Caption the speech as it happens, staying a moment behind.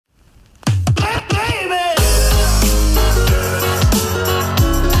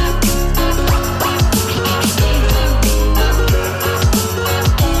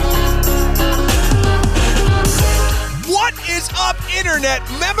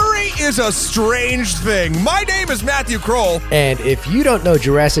Memory is a strange thing. My name is Matthew Kroll. And if you don't know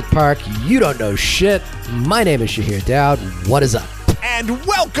Jurassic Park, you don't know shit. My name is Shahir Dowd. What is up? And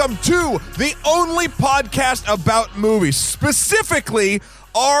welcome to the only podcast about movies. Specifically,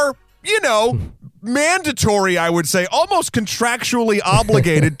 our, mandatory, I would say, almost contractually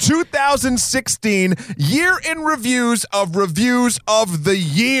obligated 2016 year in reviews of the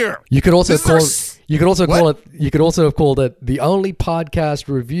year. You could also call have called it the only podcast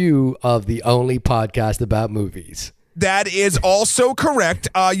review of the only podcast about movies. That is also correct.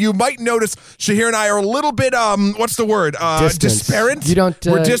 You might notice Shahir and I are a little bit, what's the word? Disparate.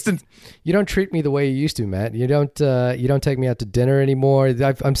 We're distant. You don't treat me the way you used to, Matt. You don't take me out to dinner anymore.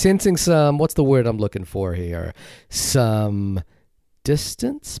 I'm sensing some, what's the word I'm looking for here? Some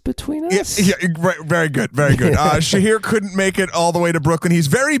distance between us? Yeah, right, very good, very good. Shahir couldn't make it all the way to Brooklyn. He's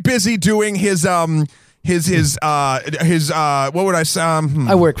very busy doing his what would I say?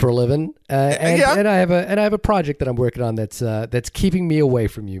 I work for a living, and I have a project that I'm working on that's keeping me away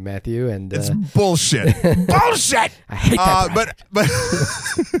from you, Matthew. And it's bullshit, bullshit. I hate that. But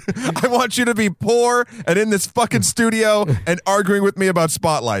I want you to be poor and in this fucking studio and arguing with me about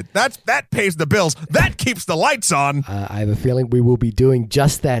Spotlight. That pays the bills. That keeps the lights on. I have a feeling we will be doing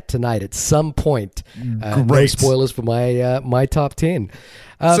just that tonight at some point. Great. No spoilers for my top 10.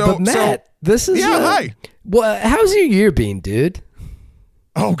 But Matt. This is hi. Well, how's your year been, dude?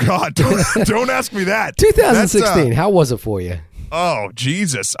 Oh God, don't ask me that. 2016, how was it for you? Oh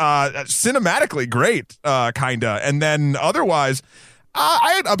Jesus, cinematically great, kinda, and then otherwise,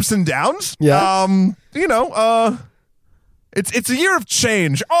 I had ups and downs. Yeah. It's a year of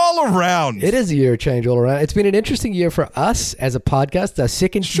change all around. It is a year of change all around. It's been an interesting year for us as a podcast. Our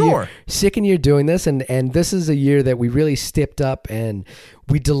second year doing this, and this is a year that we really stepped up and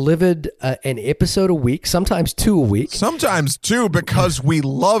we delivered an episode a week, sometimes two a week. Sometimes two, because we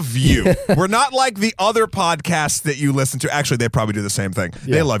love you. We're not like the other podcasts that you listen to. Actually, they probably do the same thing.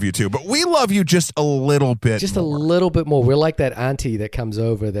 Yeah. They love you too, but we love you just a little bit Just more. a little bit more. We're like that auntie that comes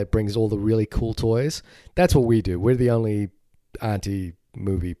over that brings all the really cool toys. That's what we do. We're the only auntie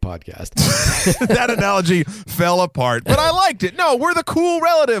movie podcast. That analogy fell apart, but I liked it. No, we're the cool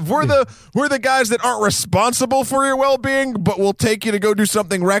relative. We're the guys that aren't responsible for your well-being, but we'll take you to go do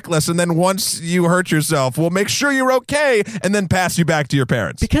something reckless, and then once you hurt yourself, we'll make sure you're okay, and then pass you back to your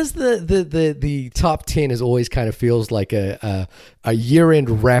parents. Because the top 10 is always kind of feels like a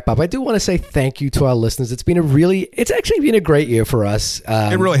year-end wrap-up. I do want to say thank you to our listeners. It's actually been a great year for us.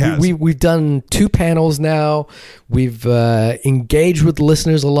 It really has. We've done 2 panels now. We've engaged with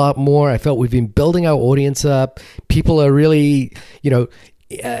listeners a lot more. I felt we've been building our audience up. People are really,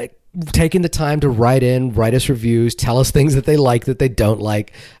 taking the time to write us reviews, tell us things that they like, that they don't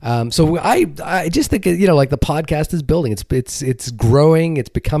like. So I just think, like the podcast is building. It's growing. It's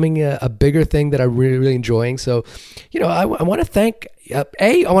becoming a bigger thing that I'm really, really enjoying. So, I want to thank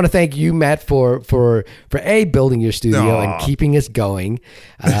I want to thank you, Matt, for building your studio and keeping us going,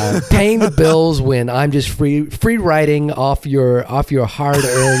 paying the bills when I'm just free writing off your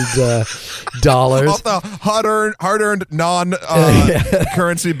hard-earned dollars, off the hard-earned non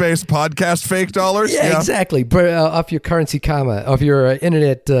currency based podcast fake dollars. Yeah, exactly. Off your currency comma, off your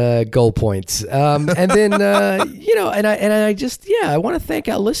internet goal points, and then I want to thank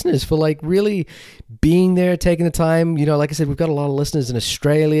our listeners for really being there, taking the time. Like I said, we've got a lot of listeners in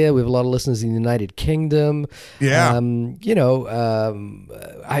Australia. We have a lot of listeners in the United Kingdom. Yeah.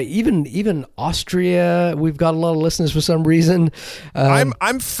 Even Austria. We've got a lot of listeners for some reason.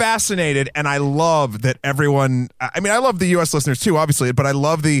 I'm fascinated, and I love that everyone. I mean, I love the U.S. listeners too, obviously, but I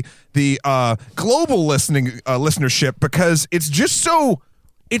love the global listenership, because it's just so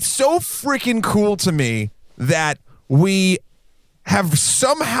freaking cool to me that we have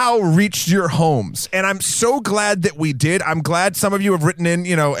somehow reached your homes, and I'm so glad that we did. I'm glad some of you have written in,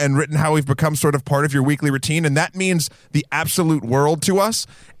 and written how we've become sort of part of your weekly routine, and that means the absolute world to us.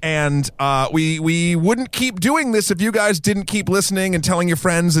 And we wouldn't keep doing this if you guys didn't keep listening and telling your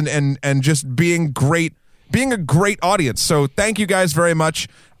friends and just being a great audience. So thank you guys very much.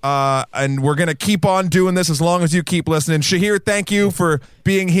 And we're going to keep on doing this as long as you keep listening. Shahir, thank you for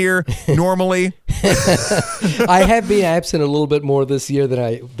being here normally. I have been absent a little bit more this year than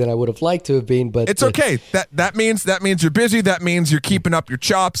I would have liked to have been, but it's okay. That means you're busy. That means you're keeping up your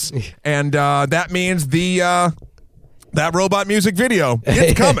chops, and that means that robot music video,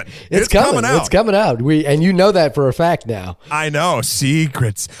 it's coming. It's coming out. It's coming out. And you know that for a fact now. I know,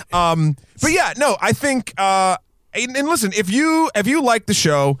 secrets. But yeah, no, I think and listen, if you like the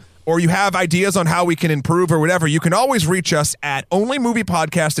show, or you have ideas on how we can improve or whatever, you can always reach us at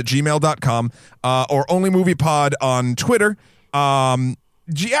onlymoviepodcast@gmail.com or onlymoviepod on Twitter.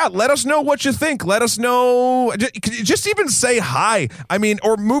 yeah, let us know what you think. Let us know. Just even say hi. I mean,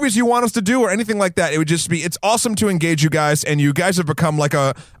 or movies you want us to do or anything like that. It would just be, it's awesome to engage you guys. And you guys have become like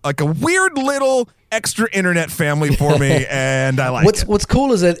a weird little extra internet family for me. And I like it. What's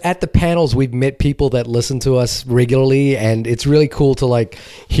cool is that at the panels, we've met people that listen to us regularly. And it's really cool to like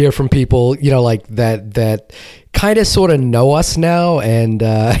hear from people, you know, like that kind of sort of know us now and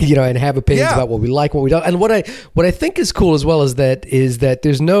you know, and have opinions about what we like, what we don't. And what I think is cool as well is that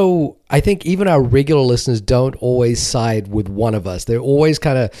there's no, I think even our regular listeners don't always side with one of us. They're always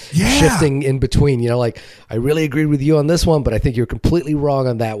kind of shifting in between, you know, like I really agreed with you on this one, but I think you're completely wrong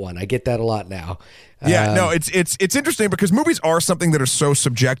on that one. I get that a lot now. Yeah, no, it's interesting because movies are something that are so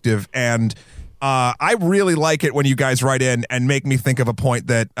subjective, and I really like it when you guys write in and make me think of a point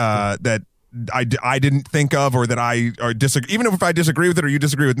that I didn't think of, or that I disagree, even if I disagree with it or you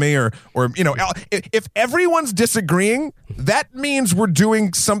disagree with me, or you know, if everyone's disagreeing, that means we're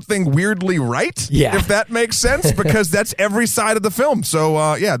doing something weirdly right. Yeah. If that makes sense, because that's every side of the film.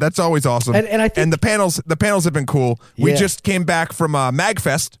 So yeah, that's always awesome. And I think, the panels have been cool. We just came back from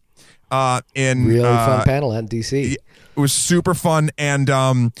MagFest in really fun panel in DC. It was super fun, and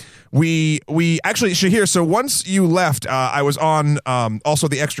we actually, Shahir, so once you left, I was on also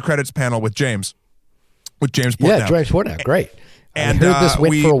the extra credits panel with James Portnow. Yeah, James Portnow, great. And I heard this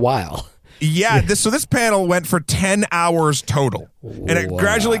went for a while. Yeah, this panel went for 10 hours total, and it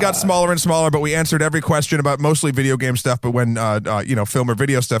gradually got smaller and smaller. But we answered every question about mostly video game stuff. But when you know, film or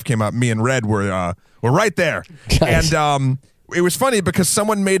video stuff came up, me and Red were right there, nice. And it was funny because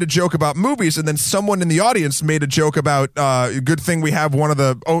someone made a joke about movies, and then someone in the audience made a joke about good thing we have one of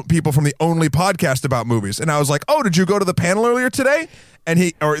the people from the only podcast about movies. And I was like, oh, did you go to the panel earlier today?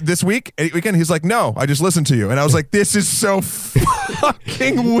 And this weekend, he's like, no, I just listened to you. And I was like, this is so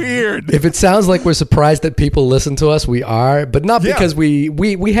fucking weird. If it sounds like we're surprised that people listen to us, we are, but not because we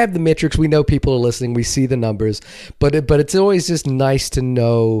have the metrics. We know people are listening. We see the numbers, but it's always just nice to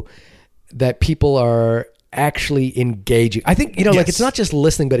know that people are actually engaging. I think, you know, like it's not just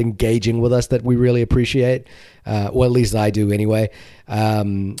listening, but engaging with us that we really appreciate. Well, at least I do anyway.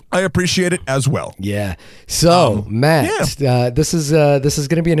 I appreciate it as well. Yeah. So, Matt, this is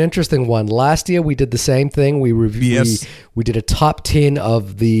going to be an interesting one. Last year we did the same thing. We did a top 10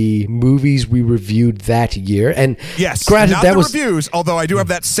 of the movies we reviewed that year. And granted, not that the was reviews, although I do have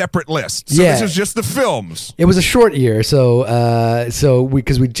that separate list. So this is just the films. It was a short year,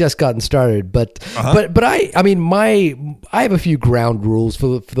 because we just gotten started. But I have a few ground rules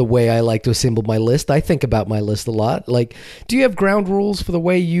for the way I like to assemble my list. I think about my list a lot. Like, do you have ground rules for the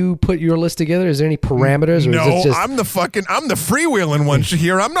way you put your list together? Is there any parameters? Or no, is it just... I'm the freewheeling one,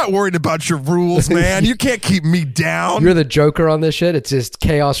 Shahir. I'm not worried about your rules, man. You can't keep me down. You're the Joker on this shit. It's just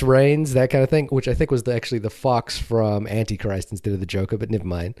chaos reigns, that kind of thing, which I think was actually the fox from Antichrist instead of the Joker, but never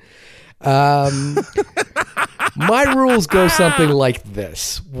mind. My rules go something like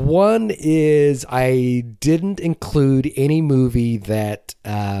this. One is I didn't include any movie that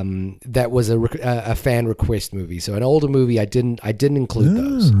was a fan request movie. So an older movie, I didn't include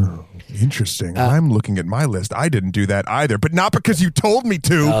those. Interesting. I'm looking at my list. I didn't do that either, but not because you told me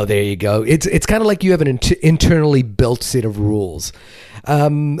to. Oh, there you go. It's kind of like you have an internally built set of rules.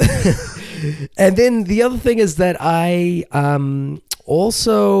 And then the other thing is that I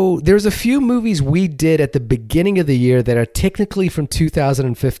also, there's a few movies we did at the beginning of the year that are technically from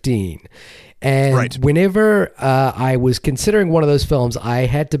 2015. And whenever I was considering one of those films, I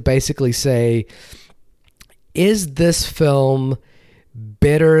had to basically say, is this film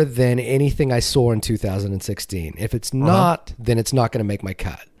better than anything I saw in 2016? If it's not, then it's not going to make my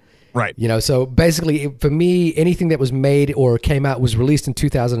cut. Right. You know, so basically for me, anything that was made or was released in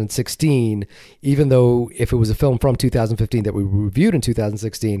 2016, even though if it was a film from 2015 that we reviewed in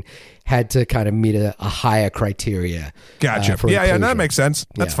 2016, had to kind of meet a higher criteria. Gotcha. Yeah, that makes sense.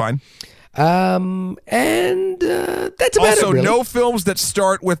 That's fine. And that's about it, really. No films that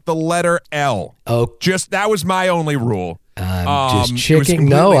start with the letter L. Oh. That was my only rule. Just checking.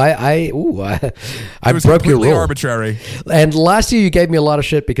 No, I broke your rule. Arbitrary. And last year you gave me a lot of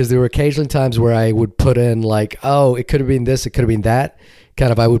shit because there were occasionally times where I would put in like, oh, it could have been this, it could have been that.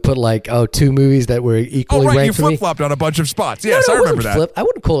 Kind of, I would put like, two movies that were equally ranked you for me. You flip-flopped on a bunch of spots. Yes, I remember that. I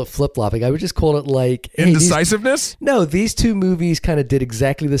wouldn't call it flip-flopping. I would just call it like... Indecisiveness? These two movies kind of did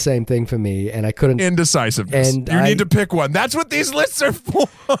exactly the same thing for me, and I couldn't... Indecisiveness. And you need to pick one. That's what these lists are for.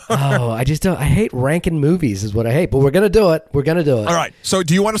 I just don't... I hate ranking movies is what I hate, but we're going to do it. All right. So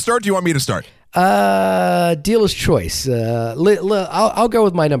do you want to start? Do you want me to start? Dealer's choice. I'll go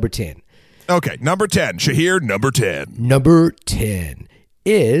with my number 10. Okay, number 10. Shahir, number 10. Number 10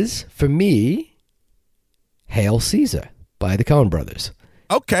 is, for me, Hail Caesar by the Coen Brothers.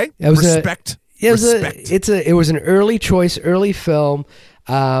 Okay. It was Respect. It was an early choice, early film,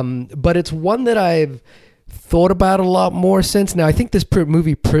 but it's one that I've thought about a lot more since. Now, I think this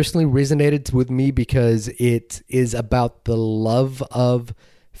movie personally resonated with me because it is about the love of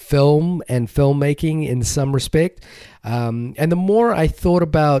film and filmmaking in some respect. And the more I thought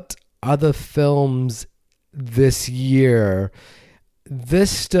about other films this year,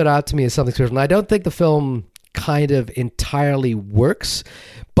 this stood out to me as something special. And I don't think the film kind of entirely works,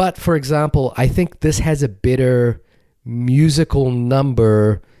 but for example, I think this has a better musical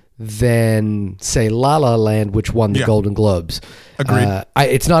number than, say, La La Land, which won the Golden Globes. Agreed.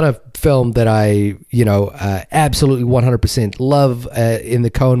 It's not a film that I, absolutely 100% love in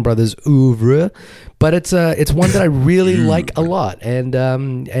the Coen brothers' oeuvre, but it's one that I really like a lot. And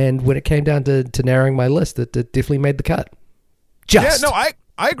when it came down to narrowing my list, it definitely made the cut.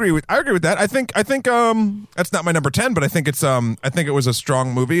 I agree with that. I think that's not my number 10, but I think it was a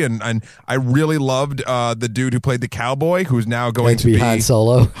strong movie, and I really loved the dude who played the cowboy, who's now going to be Han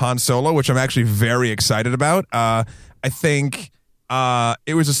Solo. Han Solo, which I'm actually very excited about. I think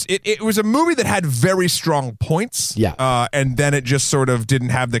it was a movie that had very strong points. Yeah. And then it just sort of didn't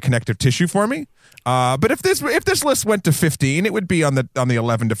have the connective tissue for me. But if this list went to 15, it would be on the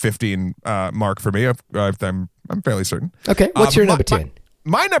 11 to 15 mark for me. I'm fairly certain. Okay, what's your number 10?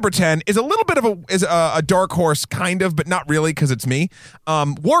 My number 10 is a little bit of a dark horse, kind of, but not really because it's me.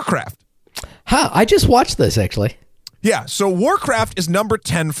 Warcraft. I just watched this, actually. Yeah, so Warcraft is number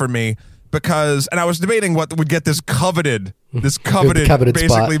 10 for me because, and I was debating what would get this coveted basically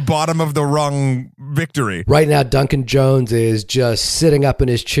spot. Bottom of the rung victory. Right now, Duncan Jones is just sitting up in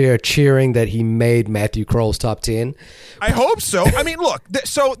his chair cheering that he made Matthew Kroll's top 10. I hope so. I mean, look,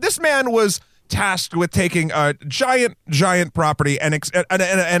 so this man was tasked with taking a giant property and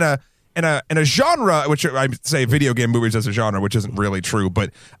a genre, which I say video game movies as a genre, which isn't really true,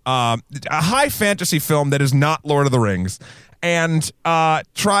 but a high fantasy film that is not Lord of the Rings, and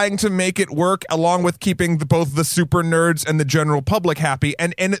trying to make it work along with keeping both the super nerds and the general public happy.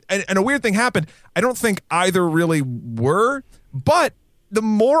 And a weird thing happened. I don't think either really were, but the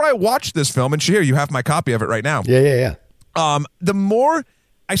more I watch this film, and here you have my copy of it right now. Yeah. The more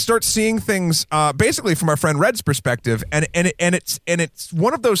I start seeing things basically from our friend Red's perspective, and it's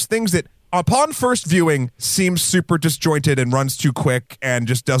one of those things that upon first viewing seems super disjointed and runs too quick and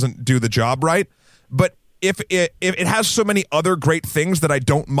just doesn't do the job right. But if it has so many other great things that I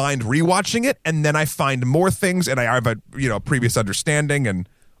don't mind rewatching it, and then I find more things, and I have a previous understanding and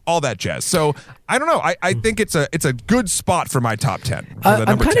all that jazz. So I don't know. I think it's a good spot for my top 10.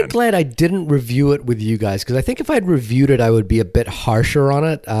 I'm kind of glad I didn't review it with you guys, because I think if I'd reviewed it, I would be a bit harsher on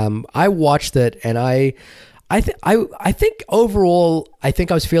it. I watched it, and I think overall, I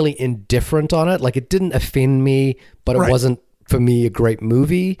think I was fairly indifferent on it. Like, it didn't offend me, but it wasn't, for me, a great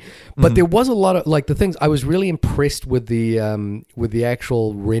movie. But there was a lot of, like, the things I was really impressed with the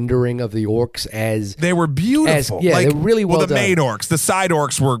actual rendering of the orcs, as they were beautiful. They were really well the done. main orcs, the side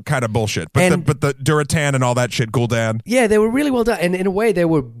orcs were kind of bullshit, but the Duratan and all that shit, Gul'dan. Yeah, they were really well done, and in a way, they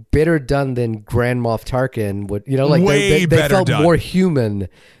were better done than Grand Moff Tarkin would. They felt done. more human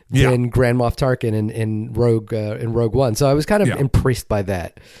than Grand Moff Tarkin in Rogue One. So I was kind of impressed by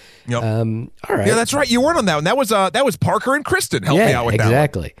that. Yep. All right. Yeah, that's right. You weren't on that one. That was Parker and Kristen helped me out with that one.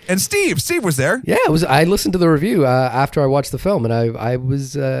 Exactly. And Steve was there. Yeah, I listened to the review after I watched the film, and I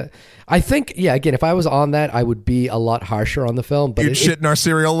was I think again, if I was on that, I would be a lot harsher on the film. But you'd shit in our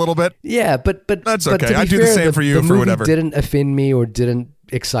cereal a little bit. Yeah, but that's okay. I'd do the same for you the for movie whatever. Didn't offend me or didn't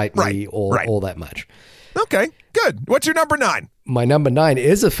excite me all that much. Okay, good. What's your number 9? My number 9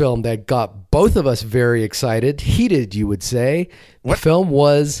 is a film that got both of us very excited, heated, you would say. What? The film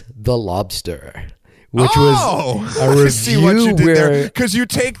was The Lobster, which was a review see what you did where... Because you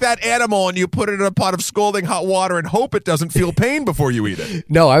take that animal and you put it in a pot of scalding hot water and hope it doesn't feel pain before you eat it.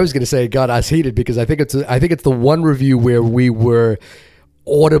 No, I was going to say it got us heated because I think it's the one review where we were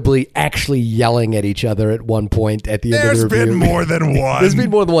audibly actually yelling at each other at one point at the end of the review. There's been more than one. There's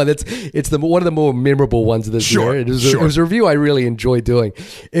been more than one. It's one of the more memorable ones this year. It was a review I really enjoyed doing.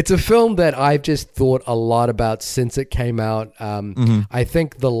 It's a film that I've just thought a lot about since it came out. I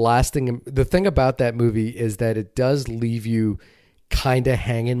think the thing about that movie is that it does leave you kind of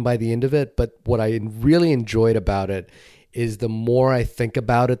hanging by the end of it. But what I really enjoyed about it is the more I think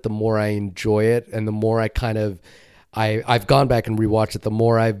about it, the more I enjoy it, and the more I kind of I've gone back and rewatched it. The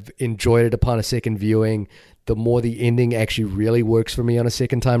more I've enjoyed it upon a second viewing, the more the ending actually really works for me on a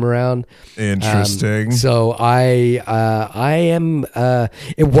second time around. Interesting. So I am.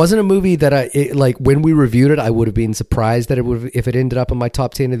 It wasn't a movie that like when we reviewed it, I would have been surprised that if it ended up in my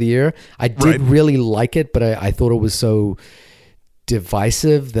top 10 of the year. I did really like it, but I thought it was so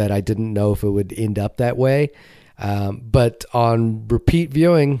divisive that I didn't know if it would end up that way. But on repeat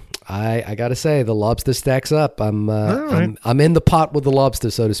viewing, I got to say the Lobster stacks up. I'm in the pot with the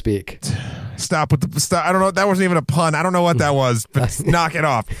Lobster, so to speak. Stop with the stop. I don't know. That wasn't even a pun. I don't know what that was, but knock it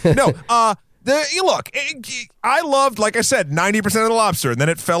off. No, I loved, like I said, 90% of the Lobster, and then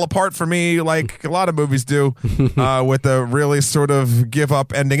it fell apart for me like a lot of movies do with a really sort of give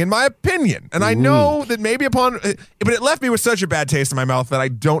up ending, in my opinion. And I know that maybe but it left me with such a bad taste in my mouth that I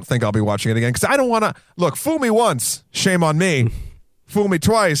don't think I'll be watching it again, because I don't want to, look, fool me once, shame on me. Fool me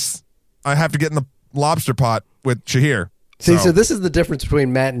twice, I have to get in the Lobster pot with Shahir. See, so this is the difference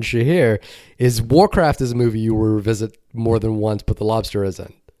between Matt and Shahir, is Warcraft is a movie you will revisit more than once, but The Lobster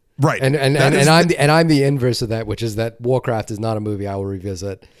isn't. Right. And I'm the inverse of that, which is that Warcraft is not a movie I will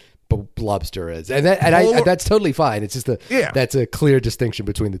revisit, but Lobster is. And that's totally fine. It's just that's a clear distinction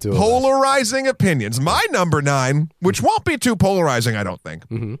between the two. Polarizing opinions. My number 9, which won't be too polarizing, I don't think,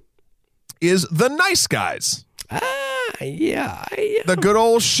 is The Nice Guys. Yeah. The good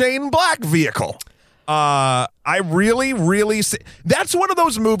old Shane Black vehicle. I really that's one of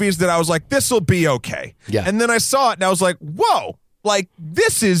those movies that I was like, this will be okay. Yeah. And then I saw it and I was like, whoa, like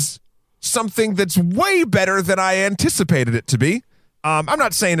this is something that's way better than I anticipated it to be. I'm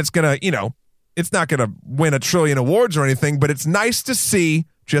not saying it's gonna, it's not gonna win a trillion awards or anything, but it's nice to see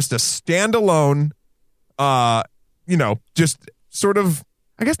just a standalone, just sort of,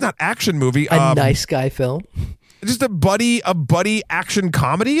 I guess not action movie. A nice guy film. Just a buddy action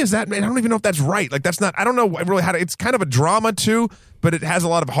comedy. Is that? I don't even know if that's right. Like that's not. I don't know really how to. It's kind of a drama too, but it has a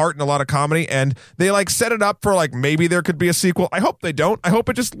lot of heart and a lot of comedy. And they like set it up for like maybe there could be a sequel. I hope they don't. I hope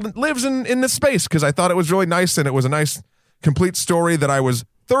it just lives in this space, because I thought it was really nice, and it was a nice complete story that I was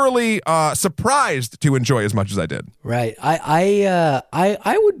thoroughly surprised to enjoy as much as I did. Right.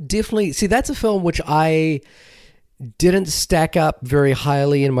 I would definitely see. That's a film which I didn't stack up very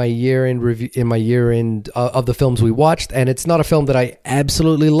highly in my year-end review, of the films we watched, and it's not a film that I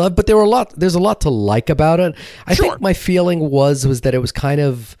absolutely love, but there's a lot to like about it. I think my feeling was that it was kind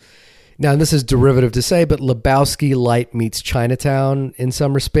of, now this is derivative to say, but Lebowski light meets Chinatown in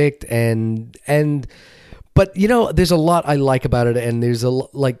some respect, but there's a lot I like about it, and there's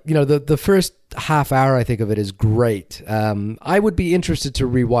the first half hour I think of it is great. I would be interested to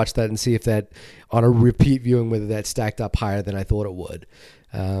rewatch that and see if that, on a repeat viewing, whether that stacked up higher than I thought it would.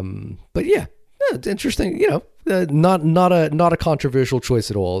 But yeah, it's interesting. Not a controversial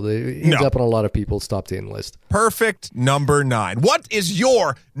choice at all. It ends up on a lot of people's top 10 list. Perfect number 9. What is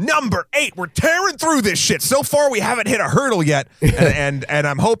your number 8? We're tearing through this shit. So far, we haven't hit a hurdle yet, and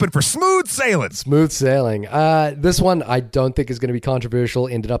I'm hoping for smooth sailing. Smooth sailing. This one I don't think is going to be controversial.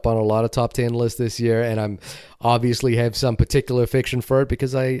 Ended up on a lot of top 10 lists this year, and I'm obviously have some particular affection for it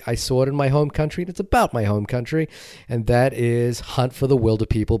because I saw it in my home country, and it's about my home country, and that is Hunt for the Wilder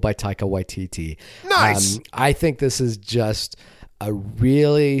People by Taika Waititi. Nice. I think this is just a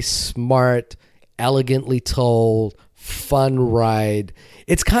really smart, elegantly told, fun ride.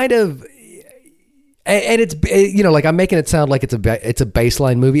 It's kind of, and it's, like I'm making it sound like it's a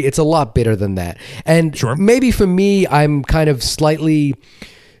baseline movie. It's a lot better than that. And maybe for me, I'm kind of slightly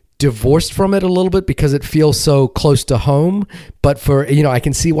divorced from it a little bit because it feels so close to home, but for I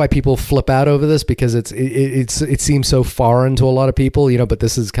can see why people flip out over this because it seems so foreign to a lot of people, but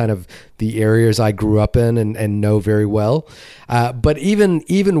this is kind of the areas I grew up in and know very well, but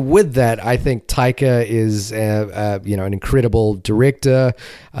even with that, I think Taika is an incredible director,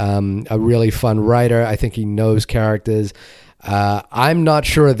 a really fun writer. I think he knows characters. I'm not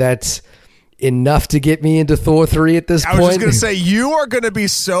sure that's enough to get me into Thor 3 at this point. I was just going to say, you are going to be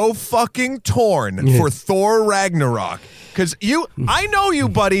so fucking torn for Thor Ragnarok. Because I know you,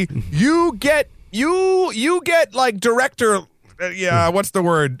 buddy. You get like director, what's the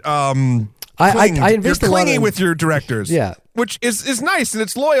word? I invest you're a lot clingy with your directors. Yeah. Which is nice, and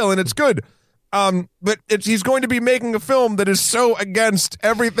it's loyal, and it's good. But he's going to be making a film that is so against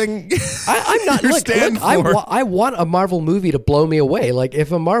everything. I'm not. Look, I want a Marvel movie to blow me away. Like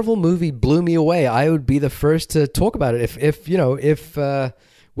if a Marvel movie blew me away, I would be the first to talk about it. If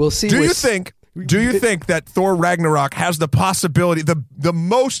we'll see. Do you think that Thor Ragnarok has the possibility, the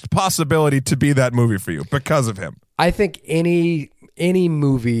most possibility to be that movie for you because of him? I think any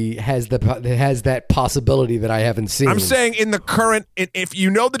movie has that possibility that I haven't seen. I'm saying in the current, if you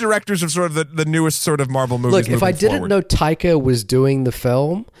know the directors of sort of the newest sort of Marvel movies. Look, if I didn't know Taika was doing the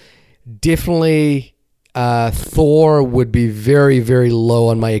film, definitely Thor would be very, very low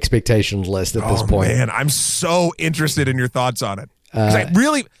on my expectations list at this point. Man, I'm so interested in your thoughts on it. I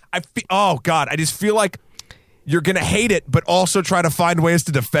just feel like you're going to hate it, but also try to find ways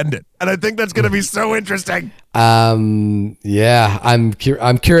to defend it. And I think that's going to be so interesting. Yeah, I'm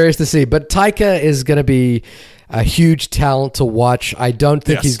curious to see. But Taika is going to be a huge talent to watch. I don't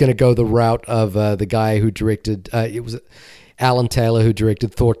think he's going to go the route of the guy who directed. It was Alan Taylor who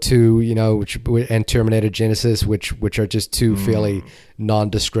directed Thor 2, and Terminator Genesis, which are just two fairly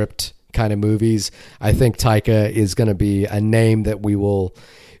nondescript kind of movies. I think Taika is going to be a name that we will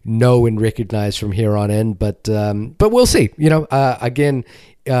know and recognize from here on in, but we'll see. Again,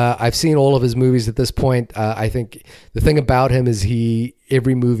 I've seen all of his movies at this point. I think the thing about him is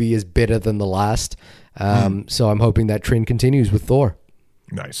every movie is better than the last. So I'm hoping that trend continues with Thor.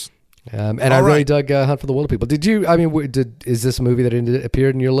 Nice. And I really dug Hunt for the Wilderpeople. Did you? I mean, is this a movie that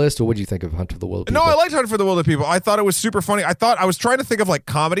appeared in your list, or what did you think of Hunt for the Wilderpeople? No, I liked Hunt for the Wilderpeople. I thought it was super funny. I was trying to think of like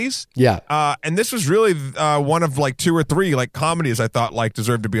comedies. Yeah. And this was really one of like 2 or 3 like comedies I thought like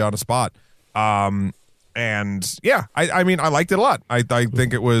deserved to be on a spot. And yeah, I mean, I liked it a lot. I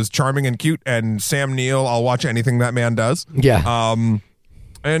think it was charming and cute. And Sam Neill, I'll watch anything that man does. Yeah.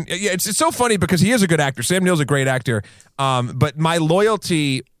 And yeah, it's so funny because he is a good actor. Sam Neill's a great actor. But my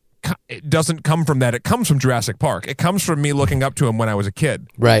loyalty, it doesn't come from that. It comes from Jurassic Park. It comes from me looking up to him when I was a kid.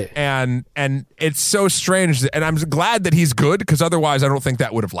 Right. And it's so strange. And I'm glad that he's good, because otherwise I don't think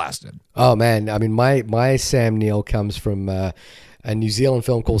that would have lasted. Oh, man. I mean, my Sam Neill comes from a New Zealand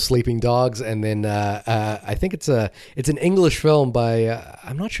film called Sleeping Dogs. And then I think it's an English film by,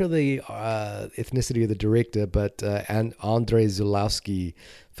 I'm not sure the ethnicity of the director, but Andrei Zulawski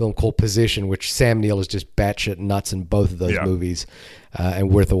film called Possession, which Sam Neill is just batshit nuts in both of those movies,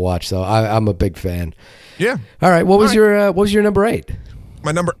 and worth a watch. So I'm a big fan. Yeah. All right. What was your number 8?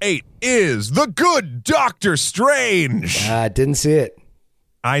 My number 8 is The Good Doctor Strange. Didn't see it.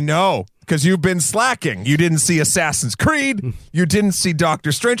 I know, because you've been slacking. You didn't see Assassin's Creed. You didn't see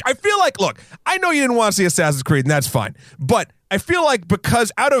Doctor Strange. I feel like, look, I know you didn't want to see Assassin's Creed, and that's fine. But I feel like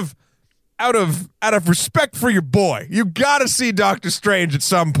because out of respect for your boy, you got to see Doctor Strange at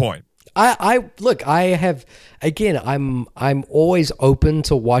some point. I'm always open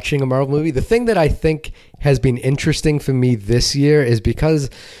to watching a Marvel movie. The thing that I think has been interesting for me this year is because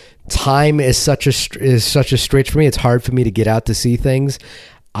time is such a stretch for me. It's hard for me to get out to see things.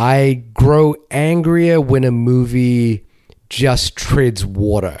 I grow angrier when a movie just treads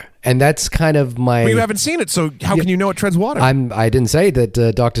water. And that's kind of my... But you haven't seen it, so how can you know it treads water? I didn't say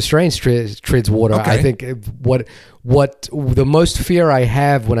that Doctor Strange treads water. Okay. I think what the most fear I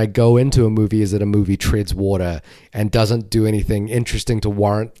have when I go into a movie is that a movie treads water and doesn't do anything interesting to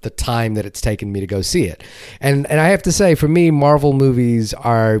warrant the time that it's taken me to go see it. And I have to say, for me, Marvel movies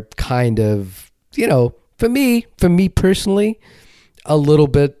are kind of, for me personally, a little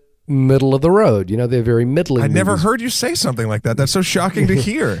bit middle of the road. They're very middling. I never movies. heard you say something like that. That's so shocking to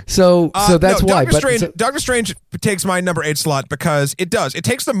hear. So that's why. Doctor Strange takes my number 8 slot because it does. It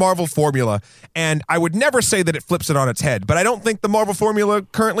takes the Marvel formula, and I would never say that it flips it on its head, but I don't think the Marvel formula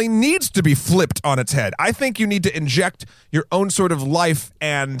currently needs to be flipped on its head. I think you need to inject your own sort of life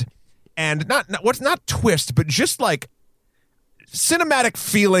and not twist, but just like cinematic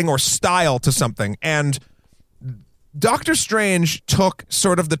feeling or style to something. And Doctor Strange took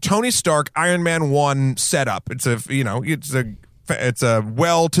sort of the Tony Stark Iron Man 1 setup. It's a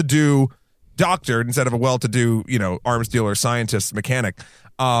well-to-do doctor instead of a well-to-do, arms dealer, scientist, mechanic.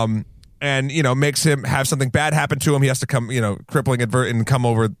 And makes him have something bad happen to him. He has to come, crippling and come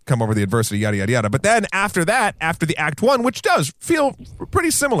over the adversity, yada yada yada. But then after that, after the Act 1, which does feel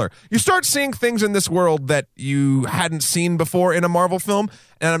pretty similar, you start seeing things in this world that you hadn't seen before in a Marvel film.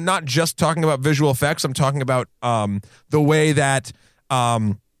 And I'm not just talking about visual effects. I'm talking about the way that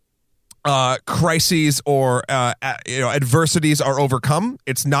crises or adversities are overcome.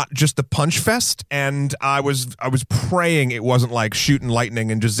 It's not just the punch fest. And I was praying it wasn't like shooting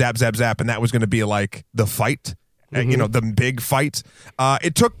lightning and just zap zap zap, and that was going to be like the fight. The big fight.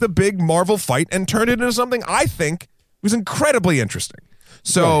 It took the big Marvel fight and turned it into something I think was incredibly interesting.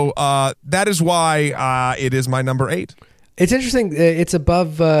 So that is why it is my number 8. It's interesting. It's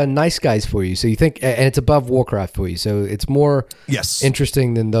above Nice Guys for you. So you think, and it's above Warcraft for you. So it's more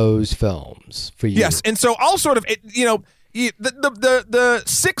interesting than those films for you. Yes, and so I'll sort of, the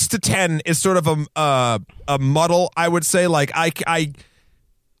 6 to 10 is sort of a muddle. I would say, like I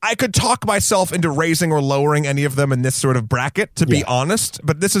I could talk myself into raising or lowering any of them in this sort of bracket, to be honest,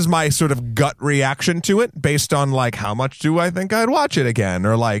 but this is my sort of gut reaction to it based on like how much do I think I'd watch it again,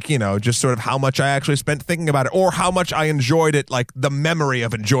 or like, you know, just sort of how much I actually spent thinking about it, or how much I enjoyed it, like the memory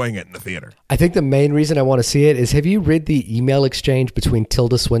of enjoying it in the theater. I think the main reason I want to see it is, have you read the email exchange between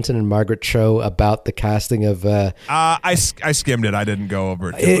Tilda Swinton and Margaret Cho about the casting of... I skimmed it. I didn't go over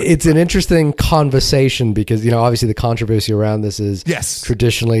it. It's an interesting conversation because, you know, obviously the controversy around this is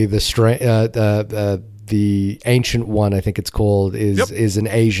traditionally the Ancient One, I think it's called, is an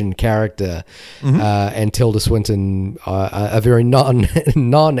Asian character, and Tilda Swinton, a very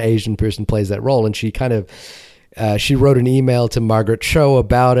non-Asian person, plays that role, and she kind of she wrote an email to Margaret Cho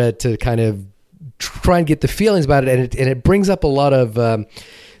about it to kind of try and get the feelings about it, and it brings up a lot of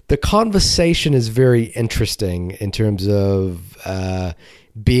the conversation is very interesting in terms of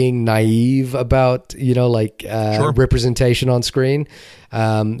being naive about, you know, like representation on screen.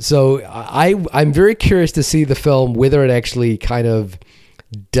 So I'm very curious to see the film, whether it actually kind of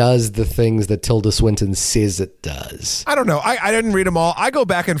does the things that Tilda Swinton says it does. I don't know. I didn't read them all. I go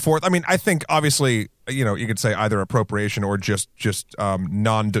back and forth. I mean, I think obviously, you know, you could say either appropriation or just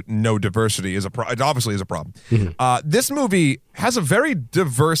no diversity is it obviously is a problem. This movie has a very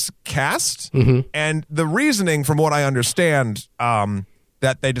diverse cast, and the reasoning, from what I understand,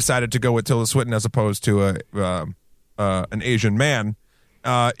 that they decided to go with Tilda Swinton as opposed to an Asian man,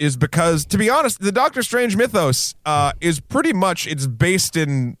 is because, to be honest, the Doctor Strange mythos is pretty much, it's based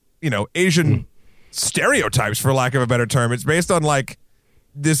in, you know, Asian stereotypes, for lack of a better term. It's based on like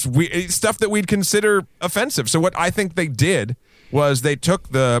this stuff that we'd consider offensive. So what I think they did was they took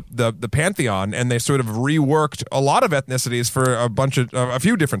the pantheon and they sort of reworked a lot of ethnicities for a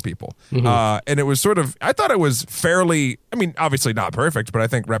few different people. And it was sort of, I thought it was fairly, I mean, obviously not perfect, but I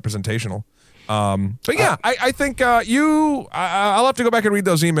think representational. But yeah, I think I'll have to go back and read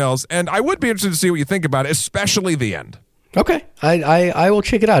those emails, and I would be interested to see what you think about it, especially the end. Okay, I will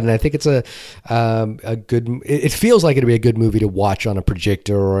check it out, and I think it's a good. It feels like it'd be a good movie to watch on a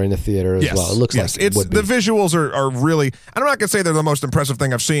projector or in a theater as well. It looks like it would be. The visuals are really. I'm not gonna say they're the most impressive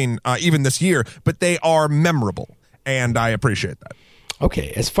thing I've seen even this year, but they are memorable, and I appreciate that.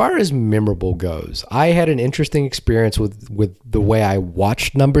 Okay, as far as memorable goes, I had an interesting experience with the way I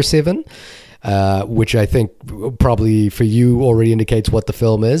watched Number 7. Which I think probably for you already indicates what the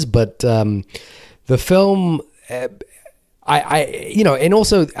film is, but the film, you know, and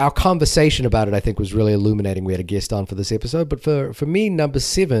also our conversation about it, I think, was really illuminating. We had a guest on for this episode, but for me, Number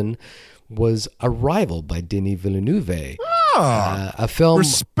 7 was Arrival by Denis Villeneuve. A film,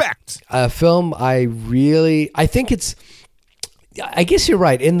 respect. A film I think it's. I guess you're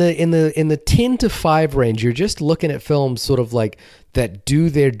right. In the 10 to 5 range, you're just looking at films sort of like that do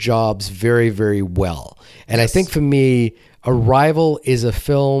their jobs very, very well. And I think for me, Arrival is a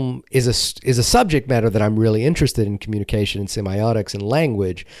film, is a subject matter that I'm really interested in, communication and semiotics and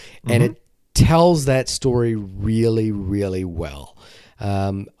language, and it tells that story really, really well.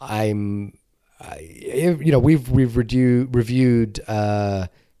 You know, we've reviewed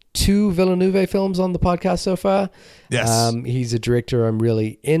 2 Villeneuve films on the podcast so far. Yes. He's a director I'm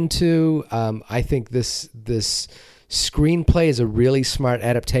really into. I think this screenplay is a really smart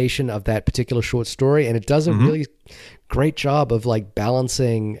adaptation of that particular short story, and it does a really great job of like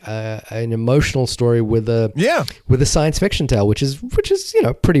balancing an emotional story with a science fiction tale, which is you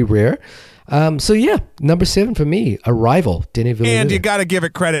know, pretty rare. So yeah, Number 7 for me, Arrival, Denis Villeneuve. And you got to give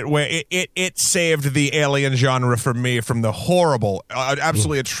it credit where it saved the alien genre for me from the horrible,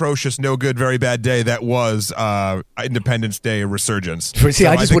 absolutely atrocious, no good, very bad day that was Independence Day Resurgence. See,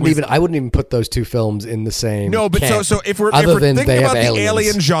 I wouldn't even put those 2 films in the same. No, but camp, so if we're thinking about the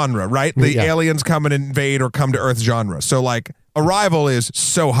alien genre, right? The aliens come and invade or come to Earth genre. So like Arrival is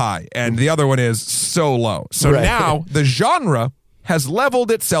so high, and the other one is so low. So now the genre has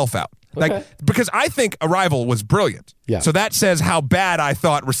leveled itself out. Like, because I think Arrival was brilliant. Yeah. So that says how bad I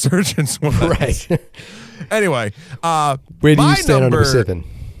thought Resurgence was. Right. Anyway, where do you stand on Number 7?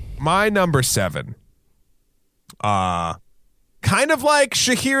 My Number 7, kind of like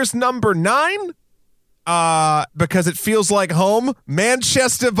Shahir's Number 9, because it feels like home.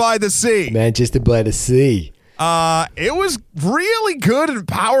 Manchester by the Sea. Manchester by the Sea. It was really good and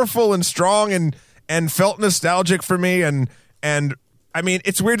powerful and strong and felt nostalgic for me, and I mean,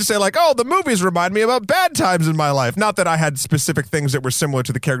 it's weird to say like, oh, the movies remind me about bad times in my life. Not that I had specific things that were similar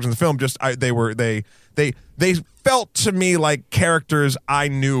to the characters in the film. Just they felt to me like characters I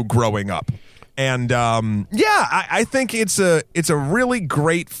knew growing up. And I think it's a really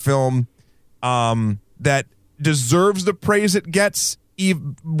great film that deserves the praise it gets,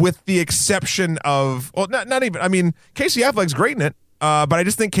 with the exception of, well, not even. I mean, Casey Affleck's great in it. But I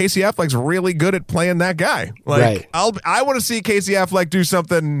just think Casey Affleck's really good at playing that guy. Like, Right. I want to see Casey Affleck do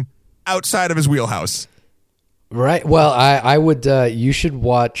something outside of his wheelhouse. Right. Well, I would. You should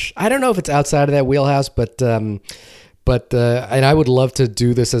watch. I don't know if it's outside of that wheelhouse, but and I would love to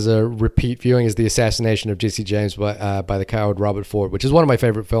do this as a repeat viewing, as The Assassination of Jesse James by the coward Robert Ford, which is one of my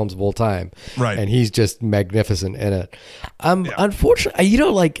favorite films of all time. Right. And he's just magnificent in it. Unfortunately,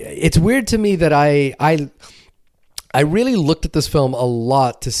 like, it's weird to me that I really looked at this film a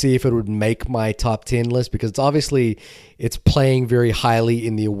lot to see if it would make my top 10 list, because it's playing very highly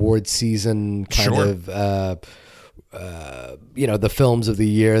in the award season kind of, the films of the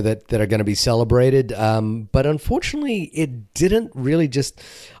year that are going to be celebrated. But unfortunately, it didn't really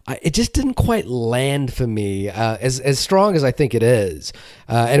it just didn't quite land for me as strong as I think it is.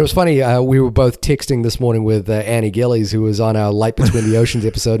 And it was funny, we were both texting this morning with Annie Gillies, who was on our Light Between the Oceans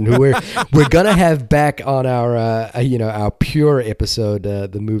episode, and who we're going to have back on our Pure episode,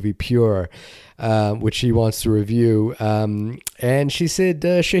 the movie Pure, which she wants to review. And she said,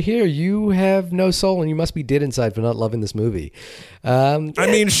 Shahir, you have no soul and you must be dead inside for not loving this movie.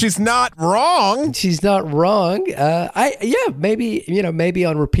 She's not wrong. She's not wrong. Maybe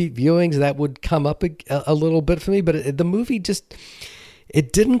on repeat viewings that would come up a little bit for me, but the movie just,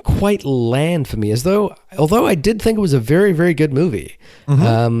 it didn't quite land for me, although I did think it was a very, very good movie.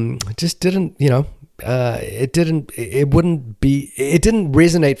 Just didn't, it didn't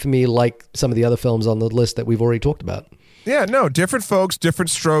resonate for me like some of the other films on the list that we've already talked about. Yeah, no, different folks,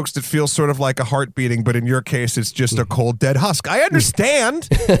 different strokes. That feels sort of like a heart beating, but in your case, it's just a cold, dead husk. I understand.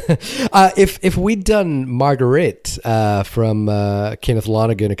 If we'd done Marguerite from Kenneth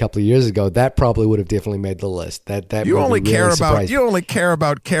Lonergan a couple of years ago, that probably would have definitely made the list. That you only really care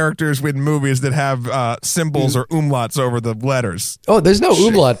about characters with movies that have symbols or umlauts over the letters. Oh, there's no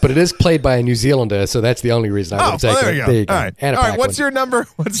umlaut, but it is played by a New Zealander, so that's the only reason I would take there it. you go. There you go. All right. What's your number?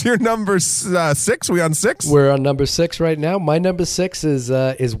 What's your number 6? We on 6? We're on number 6 right now. My number 6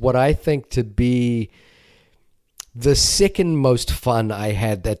 is what I think to be the second most fun I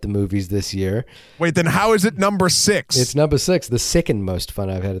had at the movies this year. Wait, then how is it number 6? It's number 6, the second most fun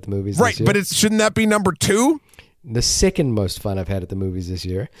I've had at the movies this year. Right, but shouldn't that be number 2? The second most fun I've had at the movies this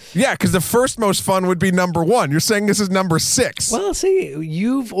year. Yeah, because the first most fun would be number 1. You're saying this is number 6. Well, see,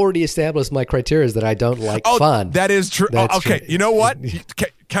 you've already established my criteria is that I don't like fun. That is true. Okay, true. You know what?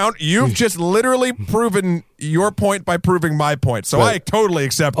 Count. You've just literally proven your point by proving my point. So right. I totally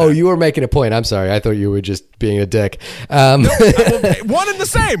accept that. Oh, you were making a point. I'm sorry. I thought you were just being a dick. One in the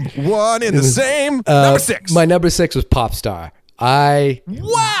same. One in the same. Number 6. My number 6 was Popstar.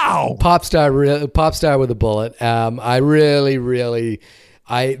 Wow. Popstar with a bullet.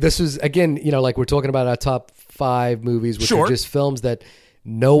 This was, again, like we're talking about our top 5 movies, which are just films that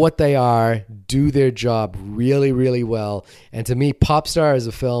know what they are, do their job really, really well. And to me, Popstar is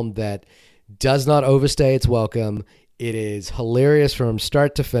a film that does not overstay its welcome. It is hilarious from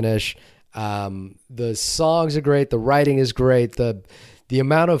start to finish. The songs are great. The writing is great. The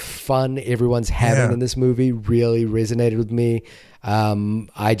amount of fun everyone's having in this movie really resonated with me. I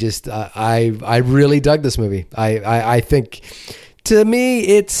really dug this movie. I think, to me,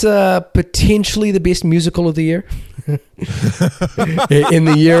 it's potentially the best musical of the year. in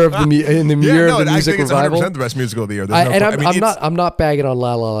the year of the music revival. I think it's 100% the best musical of the year. I'm not bagging on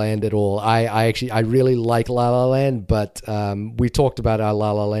La La Land at all. I really like La La Land, but we talked about our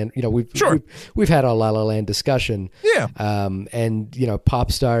La La Land. We've had our La La Land discussion. Yeah. And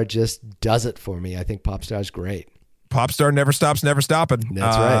Popstar just does it for me. I think Popstar's great. Popstar never stops, never stopping.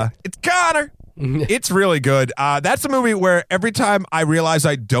 That's right. It's Connor. It's really good. That's a movie where every time I realize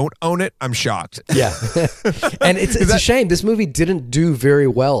I don't own it, I'm shocked. Yeah. And it's a shame. This movie didn't do very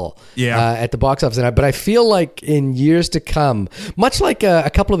well at the box office. But I feel like in years to come, much like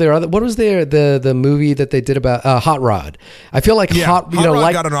a couple of their other, what was the movie that they did about Hot Rod? I feel like Hot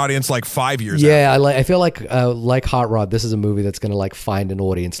Rod got an audience like 5 years Yeah, I feel like Hot Rod, this is a movie that's going to find an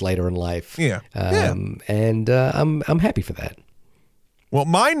audience later in life. Yeah. And I'm happy for that. Well,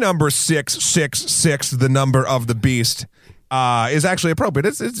 my number 666, the number of the beast, is actually appropriate.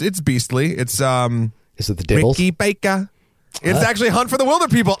 It's beastly. It's Is it the Devils? Ricky Baker. It's actually Hunt for the Wilder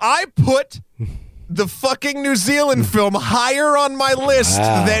People. I put the fucking New Zealand film higher on my list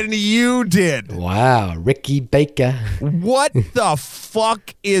than you did. Wow, Ricky Baker. What the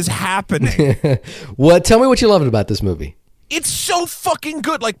fuck is happening? Tell me what you loved about this movie. It's so fucking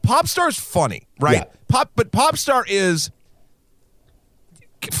good. Like, Popstar's funny, right? Yeah. But Popstar is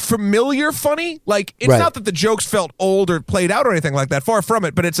familiar funny. Like, it's not that the jokes felt old or played out or anything like that, far from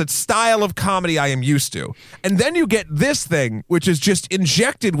it, but it's a style of comedy I am used to. And then you get this thing, which is just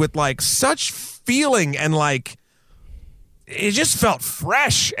injected with such feeling and it just felt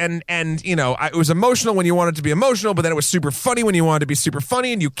fresh, and it was emotional when you wanted to be emotional, but then it was super funny when you wanted to be super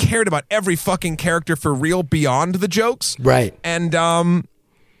funny, and you cared about every fucking character for real beyond the jokes. Right. And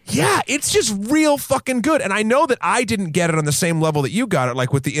yeah, it's just real fucking good. And I know that I didn't get it on the same level that you got it,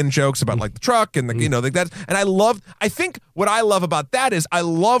 like with the in-jokes about like the truck and the like that. And I think what I love about that is I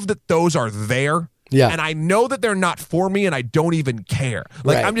love that those are there. Yeah. And I know that they're not for me, and I don't even care.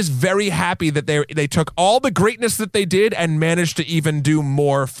 Like, Right. I'm just very happy that they took all the greatness that they did and managed to even do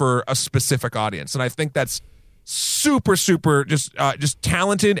more for a specific audience. And I think that's super, super just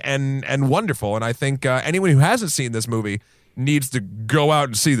talented and wonderful. And I think anyone who hasn't seen this movie needs to go out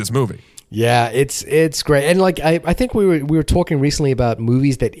and see this movie. Yeah, it's great, and like I think we were talking recently about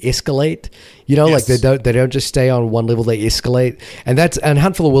movies that escalate. Yes. Like they don't just stay on one level; they escalate, and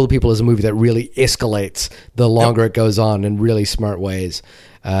Handful of Wilder-People is a movie that really escalates the longer it goes on in really smart ways.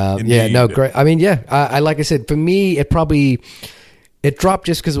 Yeah, no, great. I mean, yeah, I like I said, for me, it dropped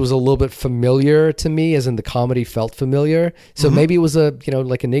just because it was a little bit familiar to me, as in the comedy felt familiar. So maybe it was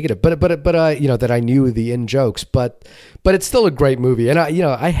like a negative, but that I knew the in jokes, but it's still a great movie. And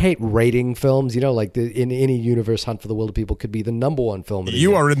I hate rating films. Like in any universe, Hunt for the Wilder-People could be the number one film. Of the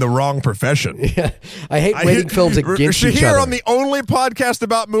year. Are in the wrong profession. Yeah, I hate rating films against each Shahir other. on the only podcast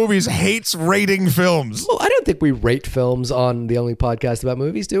about movies hates rating films. Well, I don't think we rate films on the only podcast about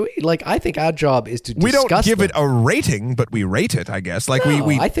movies, do we? Like, I think our job is to We discuss don't give them. it a rating, but we rate it, I guess. Like No,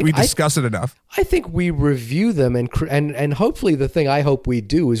 we I think- discuss it enough. I think we review them and hopefully the thing I hope we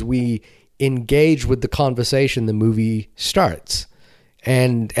do is we engage with the conversation the movie starts.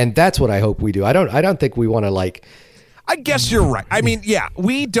 And that's what I hope we do. I don't think we want to like I guess you're right. I mean, yeah,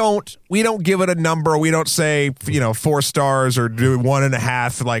 we don't give it a number. We don't say 4 stars or do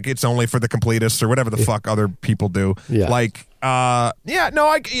 1.5 like it's only for the completists or whatever the fuck other people do. Yeah. Like what,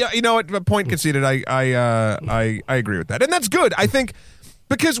 point conceded. I agree with that, and that's good. I think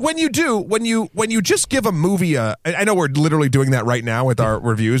because when you just give a movie I know we're literally doing that right now with our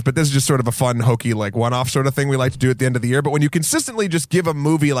reviews, but this is just sort of a fun, hokey, like one-off sort of thing we like to do at the end of the year. But when you consistently just give a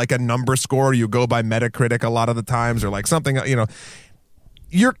movie like a number score, you go by Metacritic a lot of the times, or like something,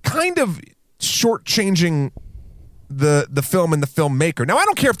 you're kind of shortchanging the film and the filmmaker. Now, I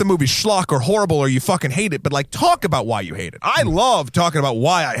don't care if the movie's schlock or horrible or you fucking hate it, but like talk about why you hate it. I love talking about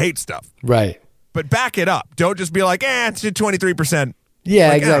why I hate stuff. right. But back it up. Don't just be like, it's 23%. Yeah,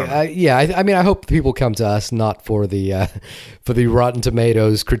 Like, exactly. I mean, I hope people come to us not for the Rotten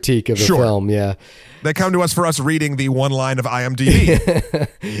Tomatoes critique of the Sure. film. Yeah, They come to us for us reading the one line of IMDb.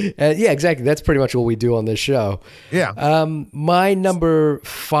 yeah, exactly. That's pretty much what we do on this show. Yeah. My number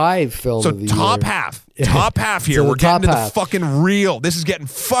 5 film So of the top year. half. Top half here. So the We're getting top to the half. fucking real. This is getting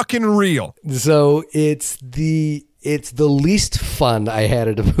fucking real. So it's the least fun I had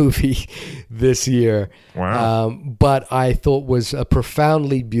at a movie this year. Wow. But I thought was a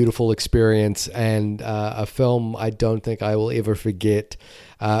profoundly beautiful experience and a film I don't think I will ever forget.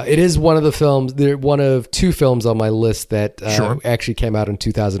 It is one of the films, one of 2 films on my list that Sure. actually came out in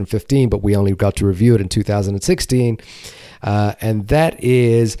 2015, but we only got to review it in 2016. And that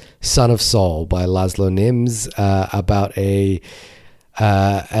is Son of Saul by Laszlo Nims, about a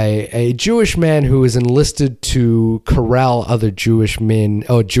Jewish man who is enlisted to corral other Jewish men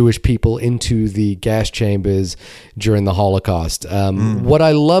or Jewish people into the gas chambers during the Holocaust. What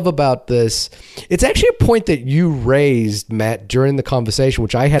I love about this, it's actually a point that you raised, Matt, during the conversation,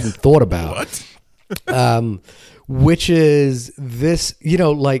 which I hadn't thought about. What? Which is this,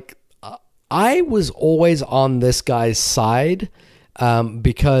 I was always on this guy's side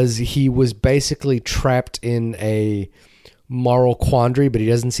because he was basically trapped in a moral quandary, but he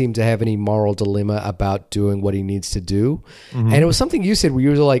doesn't seem to have any moral dilemma about doing what he needs to do. And it was something you said where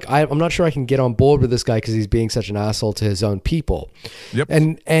you were like, I'm not sure I can get on board with this guy because he's being such an asshole to his own people. Yep.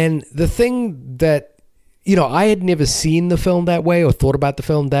 And the thing that, I had never seen the film that way or thought about the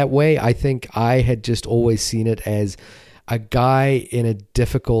film that way. I think I had just always seen it as a guy in a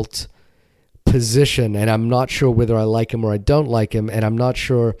difficult position, and I'm not sure whether I like him or I don't like him, and I'm not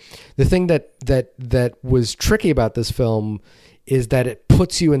sure. The thing that was tricky about this film is that it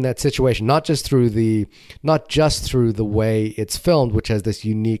puts you in that situation, not just through the way it's filmed, which has this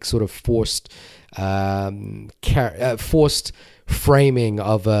unique sort of forced framing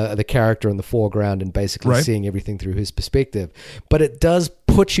of the character in the foreground and basically Right. seeing everything through his perspective. But it does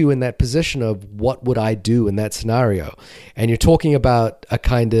put you in that position of what would I do in that scenario, and you're talking about a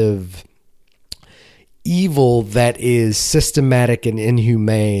kind of evil that is systematic and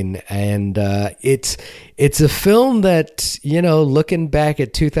inhumane, and it's a film that, looking back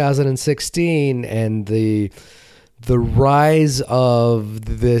at 2016 and the rise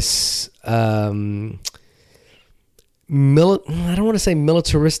of this I don't want to say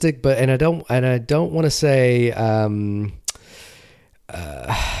militaristic, but I don't want to say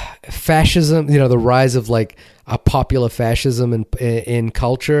fascism. The rise of like a popular fascism in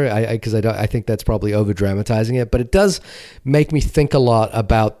culture. I think that's probably over dramatizing it, but it does make me think a lot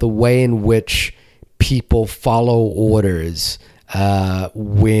about the way in which people follow orders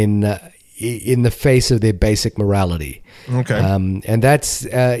when in the face of their basic morality. Okay. And that's,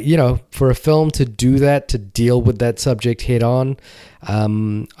 for a film to do that, to deal with that subject head on,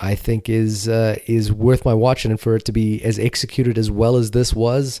 I think is worth my watching, and for it to be as executed as well as this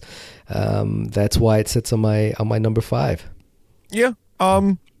was, that's why it sits on my number 5. Yeah.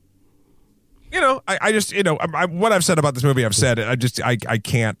 I just, what I've said about this movie, I've said it. I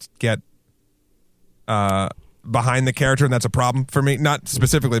can't get behind the character, and that's a problem for me. Not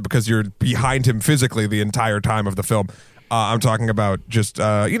specifically because you're behind him physically the entire time of the film. I'm talking about just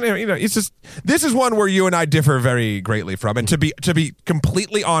it's just, this is one where you and I differ very greatly from. And to be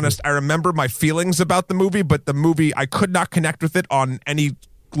completely honest, I remember my feelings about the movie, but the movie, I could not connect with it on any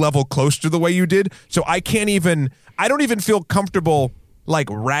level close to the way you did. So I don't even feel comfortable like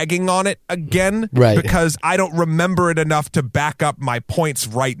ragging on it again, right? Because I don't remember it enough to back up my points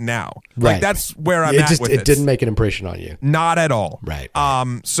right now. Right. Like that's where I'm at with it. It didn't make an impression on you. Not at all. Right.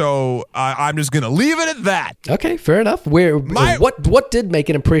 So I'm just gonna leave it at that. Okay, fair enough. What did make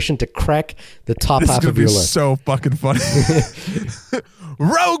an impression to crack the top half of your list? So fucking funny.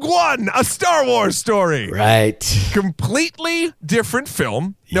 Rogue One, a Star Wars story. Right. Completely different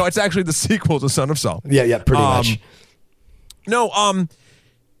film. No, it's actually the sequel to Son of Saul. Yeah, pretty much. No,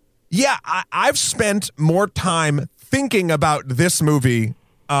 I've spent more time thinking about this movie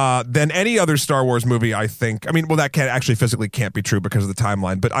than any other Star Wars movie, I think. I mean, well, that physically can't be true because of the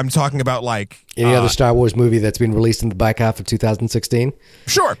timeline, but I'm talking about like... Any other Star Wars movie that's been released in the back half of 2016?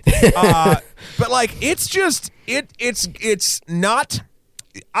 Sure. But like, it's just, it's not...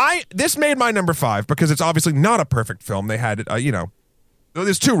 This made my number 5 because it's obviously not a perfect film. They had,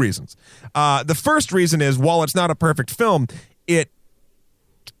 there's 2 reasons. The first reason is, while it's not a perfect film, it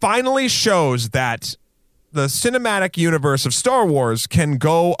finally shows that the cinematic universe of Star Wars can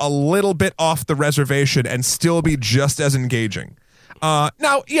go a little bit off the reservation and still be just as engaging.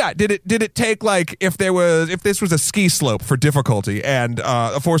 Now, yeah, did it take, like, if this was a ski slope for difficulty and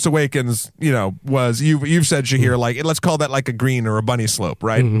A Force Awakens, was, you've said, Shahir, like, let's call that like a green or a bunny slope,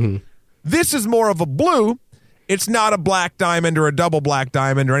 right? Mm-hmm. This is more of a blue. It's not a black diamond or a double black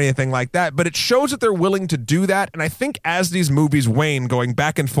diamond or anything like that, but it shows that they're willing to do that. And I think as these movies wane, going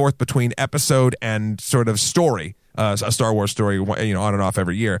back and forth between episode and sort of story, a Star Wars story, on and off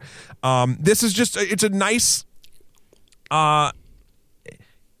every year, this is just, it's a nice,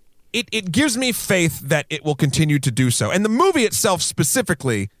 it gives me faith that it will continue to do so. And the movie itself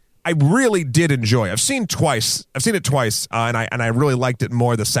specifically, I really did enjoy. I've seen it twice, and I really liked it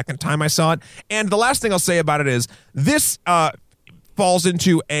more the second time I saw it. And the last thing I'll say about it is this falls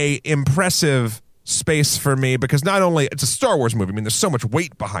into a impressive space for me because not only it's a Star Wars movie, I mean, there's so much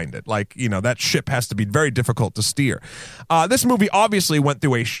weight behind it. Like, that ship has to be very difficult to steer. This movie obviously went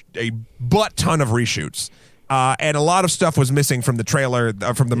through a butt ton of reshoots. And a lot of stuff was missing from the trailer,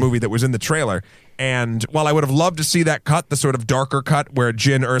 from the movie that was in the trailer. And while I would have loved to see that cut, the sort of darker cut where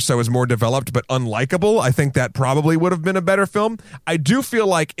Jyn Erso is more developed but unlikable, I think that probably would have been a better film. I do feel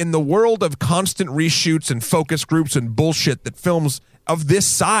like in the world of constant reshoots and focus groups and bullshit that films of this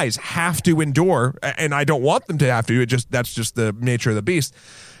size have to endure, and I don't want them to have to, that's just the nature of the beast.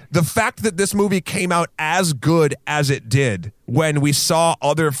 The fact that this movie came out as good as it did when we saw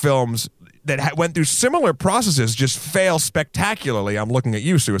other films that went through similar processes just fail spectacularly. I'm looking at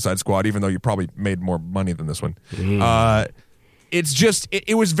you, Suicide Squad, even though you probably made more money than this one. It's just,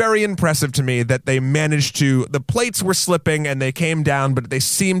 it was very impressive to me that they managed to, the plates were slipping and they came down, but they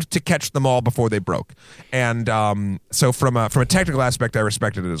seemed to catch them all before they broke. And so from a technical aspect, I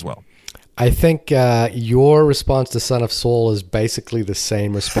respected it as well. I think your response to Son of Saul is basically the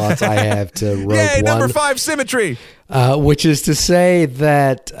same response I have to Rogue One. Yay, number 5, symmetry. Which is to say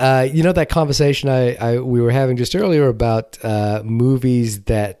that, that conversation we were having just earlier about movies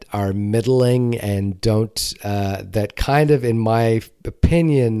that are middling and don't, that kind of, in my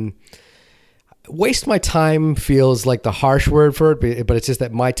opinion, waste my time feels like the harsh word for it, but it's just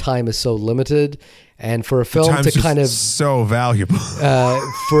that my time is so limited. And for a film to kind of so valuable,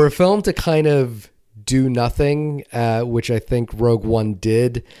 for a film to kind of do nothing, which I think Rogue One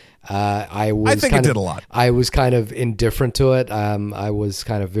did, I think it did a lot. I was kind of indifferent to it. I was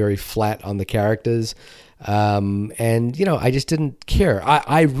kind of very flat on the characters, and I just didn't care.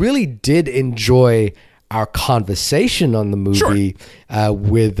 I really did enjoy our conversation on the movie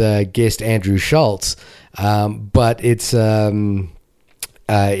with guest Andrew Schultz. But it's not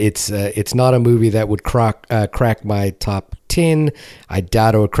a movie that would crack my top 10. I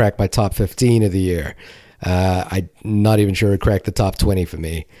doubt it would crack my top 15 of the year. I'm not even sure it would crack the top 20 for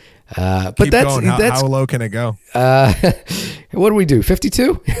me. But Keep that's going. How low can it go? What do we do?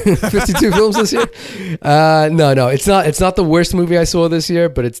 52? 52 films this year? No, it's not the worst movie I saw this year,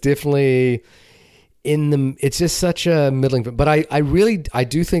 but it's definitely it's just such a middling film. But I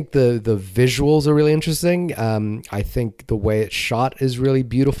do think the visuals are really interesting. I think the way it's shot is really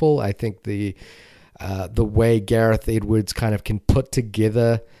beautiful. I think the way Gareth Edwards kind of can put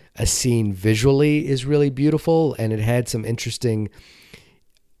together a scene visually is really beautiful, and it had some interesting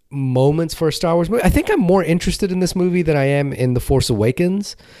moments for a Star Wars movie. I think I'm more interested in this movie than I am in The Force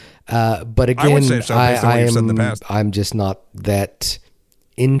Awakens. But again, I would say so, based on what you've said in the past. I'm just not that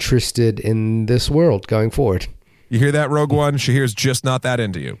interested in this world going forward. You hear that, Rogue One? Shahir's just not that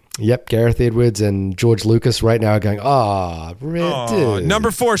into you. Yep, Gareth Edwards and George Lucas right now are going, dude.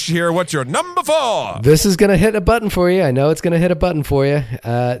 Number 4, Shahir. What's your number 4? This is going to hit a button for you. I know it's going to hit a button for you.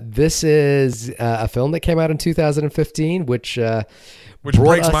 This is a film that came out in 2015, which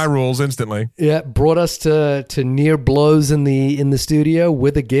breaks my rules instantly. Yeah, brought us to near blows in the studio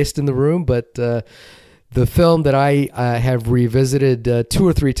with a guest in the room. But the film that I have revisited 2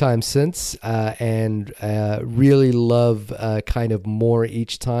 or 3 times since, and really love kind of more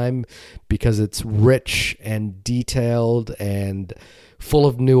each time because it's rich and detailed and full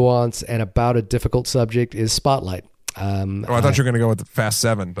of nuance and about a difficult subject, is Spotlight. I thought you were going to go with the Fast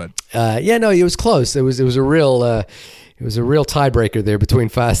 7, but it was close. It was a real. It was a real tiebreaker there between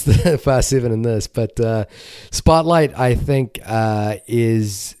Fast 7 and this. But Spotlight, I think,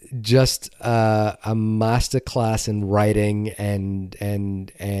 is just a masterclass in writing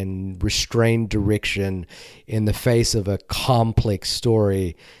and restrained direction in the face of a complex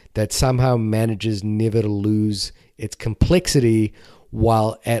story that somehow manages never to lose its complexity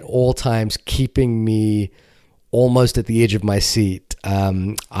while at all times keeping me almost at the edge of my seat.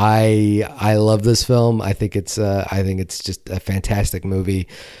 I love this film. I think it's just a fantastic movie.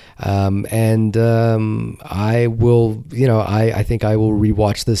 I will, I think I will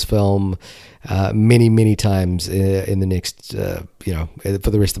rewatch this film many, many times in the next, for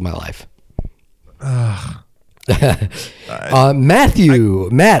the rest of my life. Matt,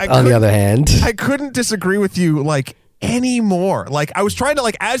 on the other hand, I couldn't disagree with you anymore. I was trying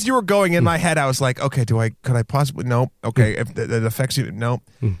to as you were going in my head, I was like, okay, could I possibly? Nope. Okay, if that affects you, nope.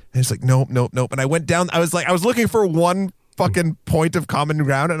 And it's like nope. And I went down. I was looking for one fucking point of common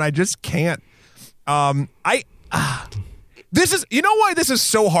ground, and I just can't. This is, you know why this is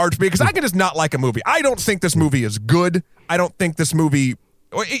so hard for me? Because I can just not like a movie. I don't think this movie is good. I don't think this movie.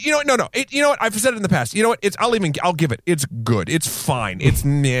 You know what? No. You know what? I've said it in the past. You know what? I'll give it. It's good. It's fine. It's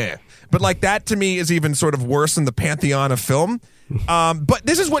meh. But that to me is even sort of worse than the pantheon of film. But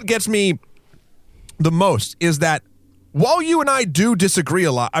this is what gets me the most, is that while you and I do disagree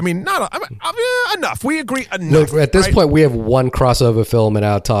a lot, enough. We agree enough. Look, at this point, we have one crossover film in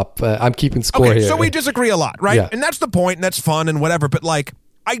our top. I'm keeping score here. So we disagree a lot, right? Yeah. And that's the point, and that's fun and whatever. But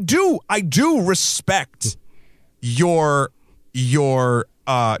I do respect your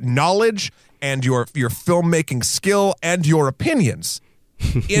knowledge and your filmmaking skill and your opinions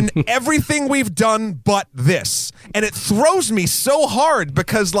in everything we've done but this. And it throws me so hard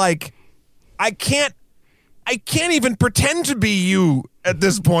because I can't even pretend to be you at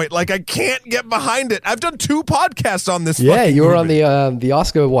this point. I can't get behind it. I've done 2 podcasts on this. Yeah, you were movie. on the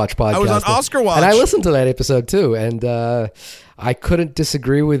Oscar Watch podcast. I was on Oscar Watch. And I listened to that episode too, and I couldn't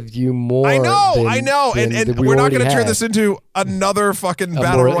disagree with you more. I know. And we're not going to turn this into another fucking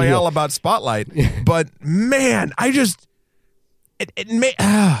battle royale about Spotlight. But man, I just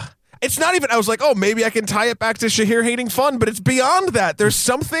it's not even. I was like, oh, maybe I can tie it back to Shahir hating fun, but it's beyond that. There's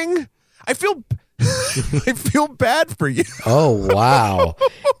something. I feel bad for you. Oh wow,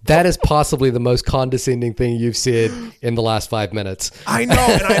 that is possibly the most condescending thing you've said in the last 5 minutes. I know,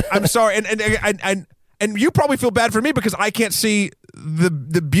 and I'm sorry, and you probably feel bad for me because I can't see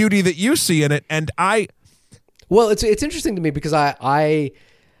the beauty that you see in it, and I. Well, it's interesting to me because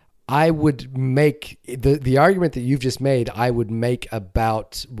I would make the argument that you've just made. I would make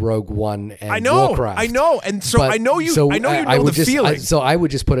about Rogue One and Warcraft. I know, and so I know you. I know you know the feeling. So I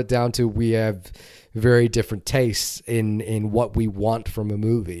would just put it down to we have very different tastes in what we want from a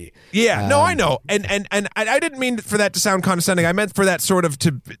movie. Yeah, no, I know, and I didn't mean for that to sound condescending. I meant for that sort of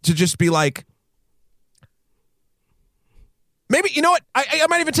to just be like. Maybe, you know what? I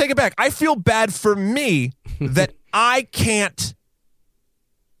might even take it back. I feel bad for me that I can't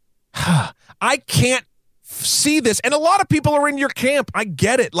see this. And a lot of people are in your camp. I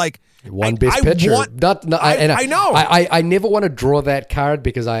get it. One best picture. I know. I never want to draw that card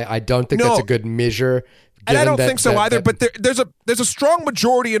because I don't think that's a good measure. And I don't think so either. But there's a strong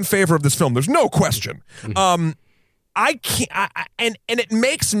majority in favor of this film. There's no question. I can't, and it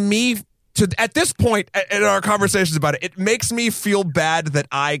makes me at this point in our conversations about it makes me feel bad that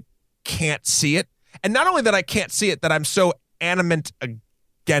I can't see it, and not only that I can't see it, that I'm so adamant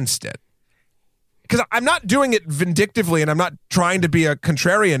against it. Because I'm not doing it vindictively, and I'm not trying to be a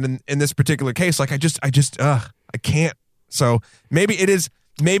contrarian in this particular case. Like I can't. So maybe it's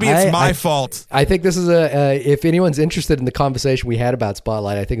my fault. I think this is if anyone's interested in the conversation we had about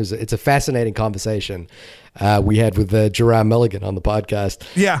Spotlight, I think it's a fascinating conversation we had with Jerome Milligan on the podcast.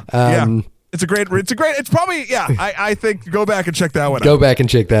 Yeah. It's probably, I think go back and check that one out. Go back and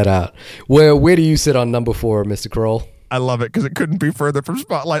check that out. Where do you sit on number 4, Mr. Kroll? I love it because it couldn't be further from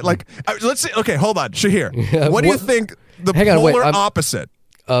Spotlight. Like, let's see. Okay, hold on. Shahir, what do you think the polar opposite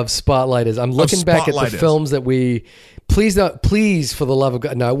of Spotlight is? I'm looking back at the films that we... Please, for the love of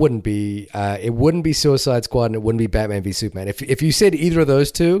God, no, it wouldn't be. It wouldn't be Suicide Squad, and it wouldn't be Batman v Superman. If you said either of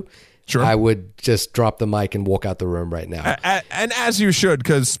those two, sure, I would just drop the mic and walk out the room right now. And as you should,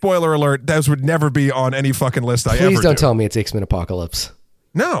 because spoiler alert, those would never be on any fucking list I ever do. Please don't tell me it's X-Men Apocalypse.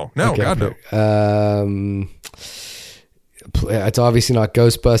 No, okay, God no. It's obviously not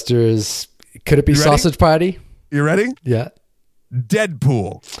Ghostbusters. Could it be Sausage Party? You ready? Yeah.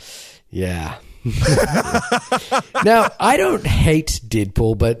 Deadpool. Yeah. Now, I don't hate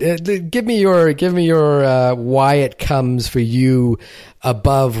Deadpool, but give me your why it comes for you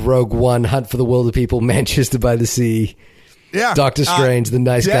above Rogue One, Hunt for the Wilder People, Manchester by the Sea, Doctor Strange, The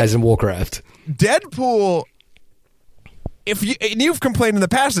Nice Guys, and Warcraft. Deadpool. You've complained in the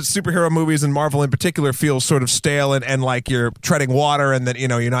past that superhero movies and Marvel in particular feel sort of stale and like you're treading water and that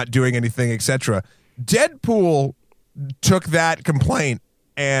you're not doing anything, etc. Deadpool took that complaint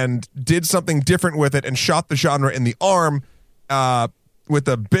and did something different with it and shot the genre in the arm with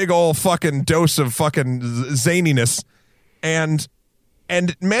a big old fucking dose of fucking zaniness and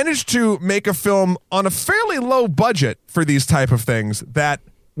managed to make a film on a fairly low budget for these type of things that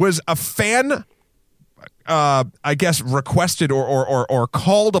was a fan I guess requested or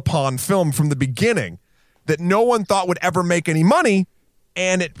called upon film from the beginning that no one thought would ever make any money,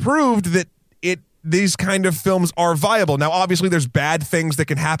 and it proved that these kind of films are viable. Now, obviously, there's bad things that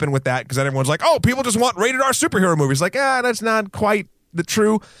can happen with that because everyone's like, oh, people just want rated R superhero movies. Like, that's not quite the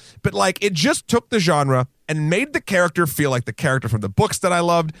true. But, like, it just took the genre and made the character feel like the character from the books that I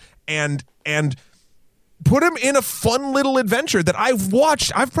loved and put him in a fun little adventure that I've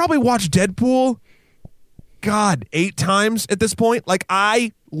watched. I've probably watched Deadpool, 8 times at this point. Like,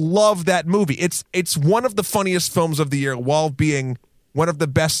 I love that movie. It's one of the funniest films of the year while being one of the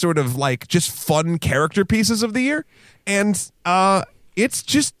best sort of like just fun character pieces of the year. And it's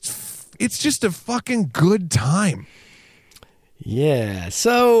just a fucking good time. Yeah.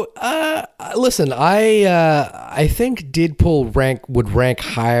 So listen, I think Deadpool would rank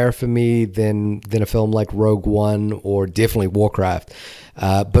higher for me than a film like Rogue One or definitely Warcraft.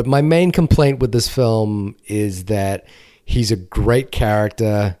 But my main complaint with this film is that he's a great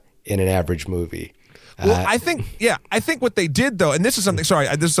character in an average movie. Well, I think what they did though, and this is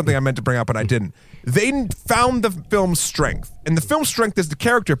something I meant to bring up, but I didn't. They found the film's strength, and the film's strength is the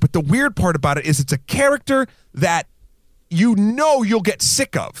character. But the weird part about it is it's a character that you'll get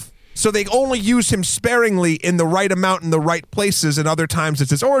sick of. So they only use him sparingly in the right amount in the right places, and other times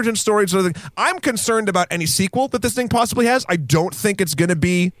it's his origin story. So I'm concerned about any sequel that this thing possibly has. I don't think it's going to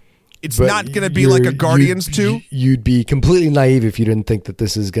be. It's not going to be like a Guardians 2. You'd be completely naive if you didn't think that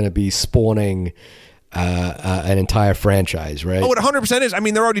this is going to be spawning an entire franchise, right? Oh, it 100% is. I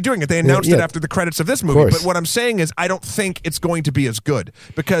mean, they're already doing it. They announced it after the credits of this movie. But what I'm saying is I don't think it's going to be as good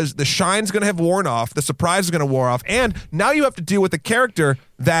because the shine's going to have worn off, the surprise is going to wear off, and now you have to deal with a character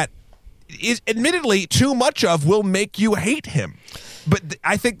that is admittedly too much of will make you hate him. But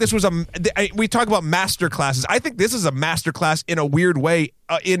I think this was we talk about master classes. I think this is a master class in a weird way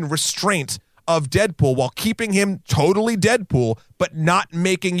in restraint of Deadpool while keeping him totally Deadpool, but not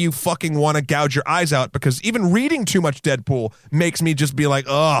making you fucking want to gouge your eyes out because even reading too much Deadpool makes me just be like,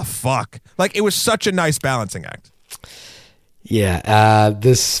 oh, fuck. Like, it was such a nice balancing act. Yeah,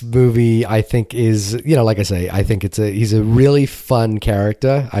 this movie, I think, is, like I say, I think he's a really fun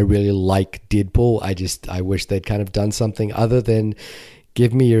character. I really like Deadpool. I wish they'd kind of done something other than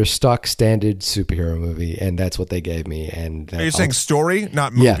give me your stock standard superhero movie, and that's what they gave me. And are you saying story,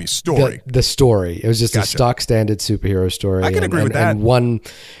 not movie? Yeah, story. The story. It was just a stock standard superhero story. I can agree with that. And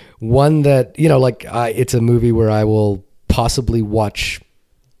one that it's a movie where I will possibly watch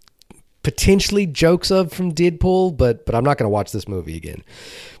potentially jokes of from Deadpool, but I'm not going to watch this movie again.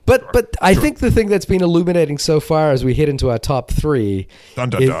 But I think the thing that's been illuminating so far as we head into our top three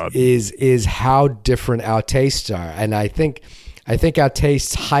is how different our tastes are, and I think our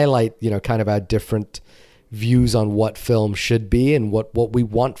tastes highlight kind of our different views on what film should be and what we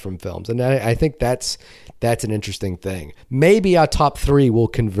want from films, and I think that's an interesting thing. Maybe our top three will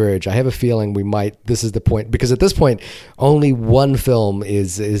converge. I have a feeling we might. This is the point, because at this point, only one film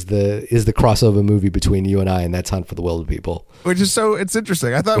is the crossover movie between you and I, and that's Hunt for the Wilder People. Which is it's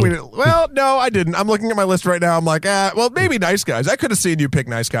interesting. I thought we did. Well, no, I didn't. I'm looking at my list right now. I'm like, well, maybe Nice Guys. I could have seen you pick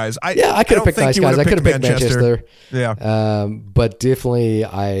Nice Guys. I could have picked Nice Guys. I could have picked Manchester. Yeah. But definitely,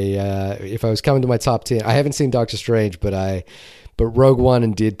 if I was coming to my top 10, I haven't seen Doctor Strange, but Rogue One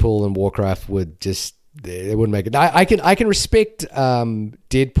and Deadpool and Warcraft would just. It wouldn't make it. I can respect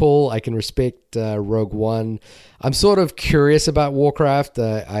Deadpool. I can respect Rogue One. I'm sort of curious about Warcraft.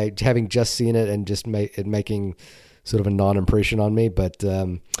 I having just seen it and just making sort of a non-impression on me. But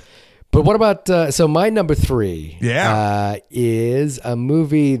what about so my number three? Is a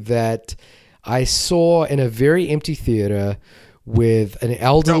movie that I saw in a very empty theater with an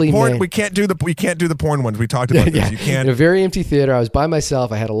elderly man. We can't do the porn ones. We talked about this. You can't. In a very empty theater. I was by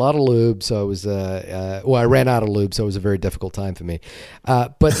myself. I had a lot of lube, so it was I ran out of lube, so it was a very difficult time for me.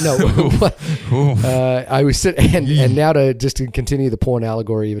 But no, I was sitting, and now to continue the porn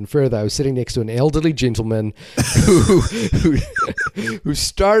allegory even further, I was sitting next to an elderly gentleman who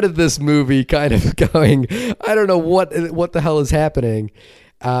started this movie kind of going, I don't know what the hell is happening.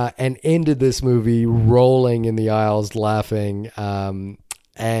 And ended this movie rolling in the aisles laughing.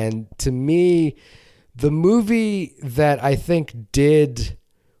 And to me, the movie that I think did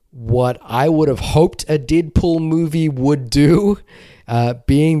what I would have hoped a Deadpool movie would do,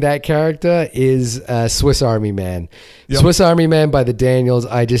 being that character, is Swiss Army Man. Yep. Swiss Army Man by the Daniels,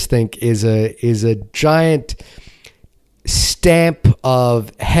 I just think is a giant stamp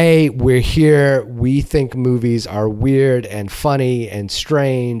of, hey, we're here, we think movies are weird and funny and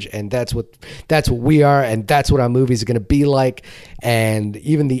strange, and that's what we are, and that's what our movies are going to be like. And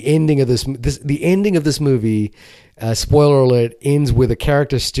even the ending of this movie, spoiler alert, ends with a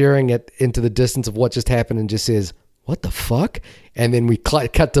character staring into the distance of what just happened and just says, what the fuck? And then we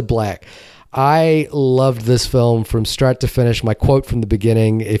cut to black. I loved this film from start to finish. My quote from the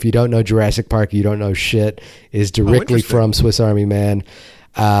beginning, if you don't know Jurassic Park, you don't know shit, is directly from Swiss Army Man.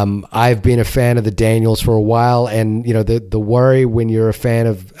 I've been a fan of the Daniels for a while, and the worry when you're a fan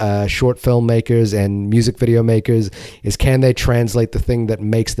of short filmmakers and music video makers is, can they translate the thing that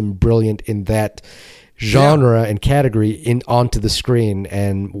makes them brilliant in that genre and category onto the screen?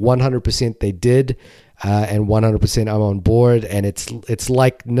 And 100% they did. And 100% I'm on board, and it's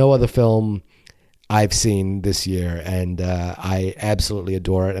like no other film I've seen this year, and I absolutely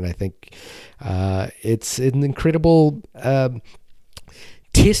adore it. And I think it's an incredible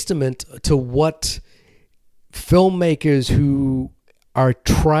testament to what filmmakers who are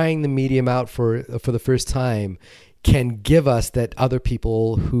trying the medium out for the first time can give us that other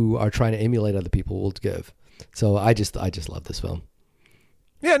people who are trying to emulate other people will give. So I just love this film.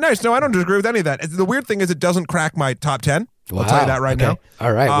 Yeah, nice. No, I don't disagree with any of that. The weird thing is it doesn't crack my top 10. I'll tell you that right now.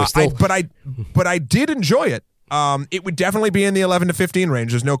 All right. We're still... But I did enjoy it. It would definitely be in the 11 to 15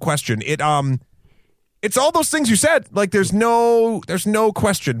 range. There's no question. It's all those things you said. Like there's no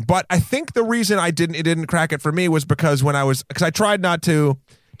question. But I think the reason it didn't crack it for me was because I tried not to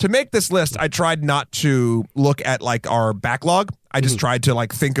make this list. I tried not to look at like our backlog. I just tried to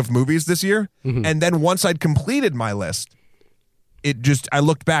like think of movies this year. Mm-hmm. And then once I'd completed my list, I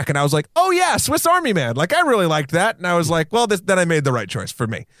looked back and I was like, oh yeah, Swiss Army Man. Like I really liked that. And I was like, well, then I made the right choice for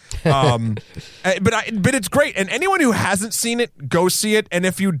me. But it's great. And anyone who hasn't seen it, go see it. And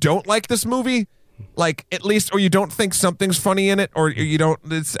if you don't like this movie, like at least, or you don't think something's funny in it, or you don't,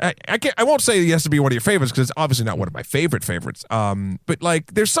 I won't say it has to be one of your favorites because it's obviously not one of my favorites. But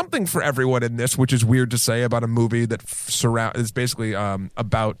like there's something for everyone in this, which is weird to say about a movie that is basically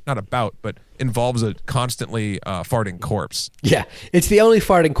but involves a constantly farting corpse. Yeah, it's the only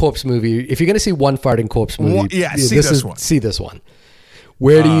farting corpse movie. If you're going to see one farting corpse movie, see this one.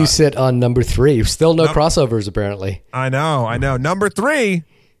 Where do you sit on number 3? Still no crossovers, apparently. I know. Number 3,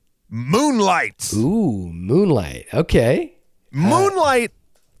 Moonlight. Ooh, Moonlight. Okay. Moonlight.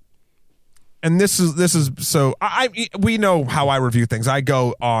 And this is so we know how I review things. I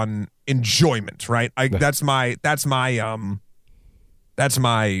go on enjoyment, right? That's my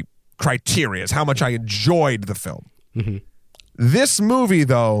criteria, is how much I enjoyed the film. Mm-hmm. This movie,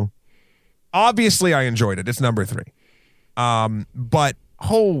 though, obviously I enjoyed it. It's number 3. But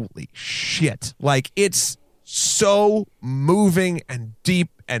holy shit. Like it's so moving and deep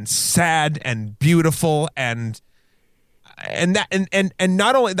and sad and beautiful and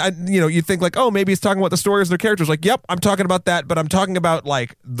not only you think like, oh, maybe he's talking about the stories of the characters. Like, yep, I'm talking about that, but I'm talking about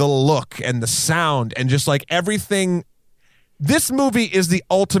like the look and the sound and just like everything. This movie is the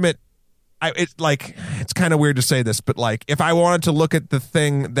ultimate. It's kind of weird to say this, but like if I wanted to look at the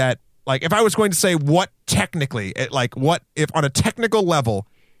thing that like if I was going to say what technically what if on a technical level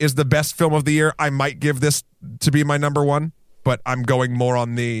is the best film of the year, I might give this to be my number one. But I'm going more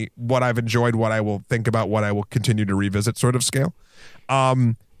on the what I've enjoyed, what I will think about, what I will continue to revisit sort of scale.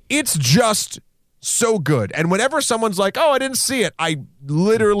 It's just so good. And whenever someone's like, oh, I didn't see it, I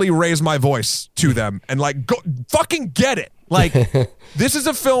literally raise my voice to them and like, go fucking get it. Like, this is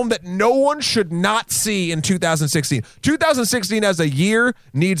a film that no one should not see in 2016. 2016 as a year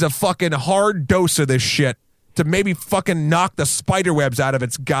needs a fucking hard dose of this shit to maybe fucking knock the spider webs out of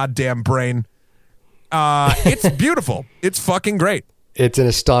its goddamn brain. It's beautiful. It's fucking great. It's an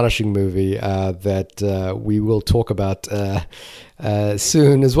astonishing movie that we will talk about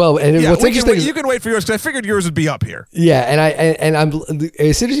soon as well. And what's interesting, you can wait for yours because I figured yours would be up here. Yeah, and I'm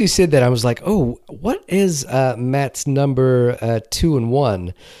as soon as you said that, I was like, oh, what is Matt's number 2 and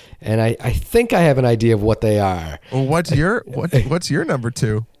 1? And I think I have an idea of what they are. Well, what's your number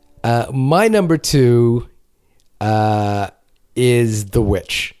 2? My number 2 is The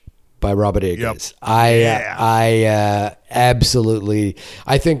Witch by Robert Eggers. Yep. I absolutely,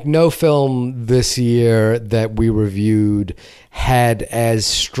 I think no film this year that we reviewed had as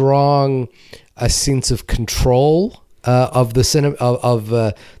strong a sense of control of the cinema, of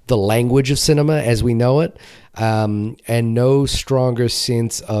the language of cinema as we know it, and no stronger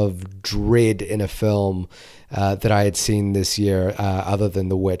sense of dread in a film that I had seen this year other than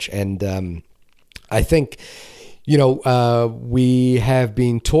The Witch. And I think, we have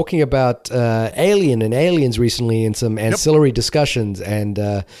been talking about Alien and Aliens recently in some ancillary discussions, and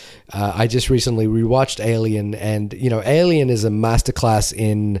I just recently rewatched Alien, and Alien is a masterclass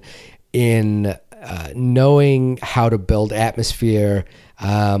in knowing how to build atmosphere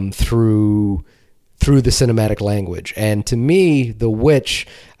through the cinematic language. And to me, The Witch,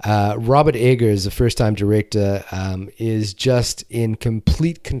 Robert Eggers, the first-time director, is just in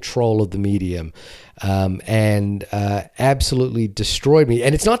complete control of the medium, and absolutely destroyed me.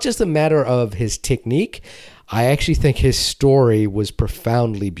 And it's not just a matter of his technique. I actually think his story was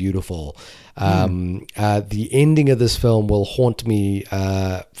profoundly beautiful. The ending of this film will haunt me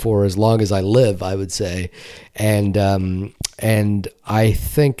for as long as I live, I would say, and I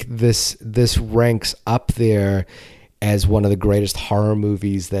think this ranks up there as one of the greatest horror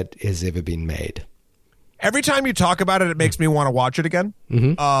movies that has ever been made. Every time you talk about it, it makes me want to watch it again.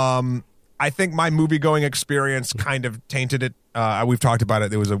 Mm-hmm. I think my movie-going experience kind of tainted it. We've talked about it.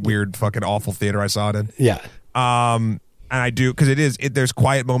 There was a weird, fucking awful theater I saw it in. Yeah. And I do, because there's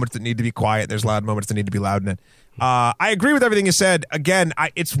quiet moments that need to be quiet. There's loud moments that need to be loud in it. I agree with everything you said. Again,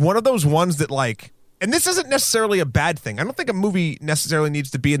 it's one of those ones that like, and this isn't necessarily a bad thing. I don't think a movie necessarily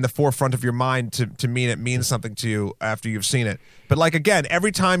needs to be in the forefront of your mind to mean it means something to you after you've seen it. But like, again,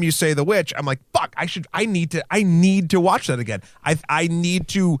 every time you say The Witch, I'm like, fuck, I need to watch that again. I need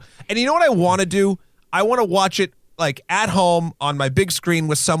to, and you know what I want to do? I want to watch it like at home on my big screen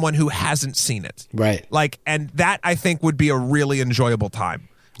with someone who hasn't seen it. Right. Like, and that I think would be a really enjoyable time.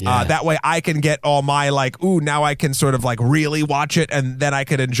 Yeah. That way I can get all my like, ooh, now I can sort of like really watch it, and then I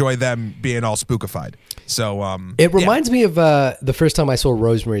could enjoy them being all spookified. So it reminds me of the first time I saw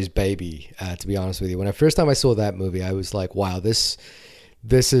Rosemary's Baby, to be honest with you. When the first time I saw that movie, I was like, wow, this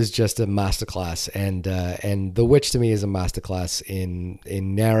is just a masterclass. And The Witch to me is a masterclass in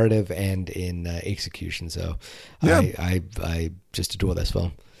narrative and in execution. So yeah. I just adore this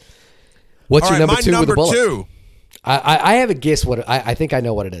film. What's your number 2 with a bullet? Two. I have a guess. I think I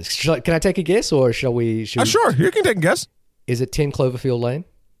know what it is. Can I take a guess, or shall we? Sure, you can take a guess. Is it 10 Cloverfield Lane?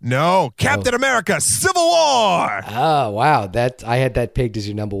 No, Captain America: Civil War. Oh wow, I had that pegged as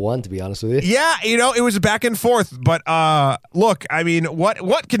your number 1. To be honest with you. Yeah, it was back and forth, but look, I mean,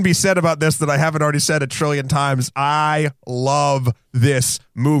 what can be said about this that I haven't already said a trillion times? I love this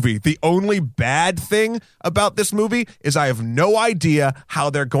movie. The only bad thing about this movie is I have no idea how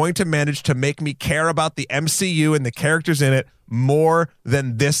they're going to manage to make me care about the MCU and the characters in it more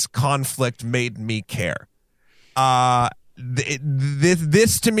than this conflict made me care.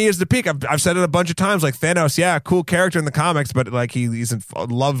 This to me is the peak. I've said it a bunch of times. Like Thanos, yeah, cool character in the comics, but like he's in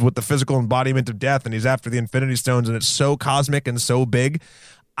love with the physical embodiment of death, and he's after the Infinity Stones, and it's so cosmic and so big.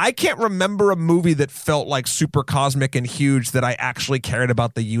 I can't remember a movie that felt like super cosmic and huge that I actually cared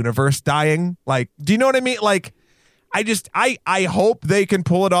about the universe dying. Like, do you know what I mean? Like, I hope they can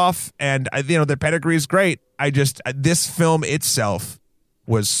pull it off, and their pedigree is great. This film itself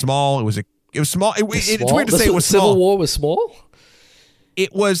was small. It was small. It's weird to say it was small. Civil War was small.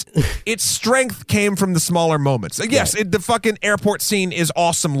 It was its strength came from the smaller moments. Yes, the fucking airport scene is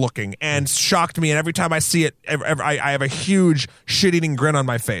awesome looking and shocked me, and every time I see it, I have a huge shit-eating grin on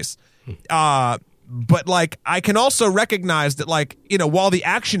my face. But like, I can also recognize that, like, while the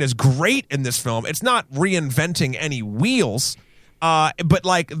action is great in this film, it's not reinventing any wheels. But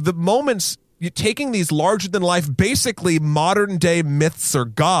like the moments, you're taking these larger than life, basically modern day myths or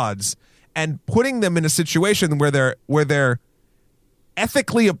gods, and putting them in a situation where they're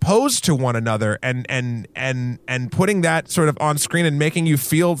ethically opposed to one another, and putting that sort of on screen and making you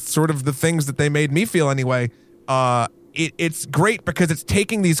feel sort of the things that they made me feel anyway. It's great because it's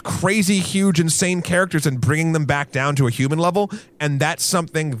taking these crazy, huge, insane characters and bringing them back down to a human level, and that's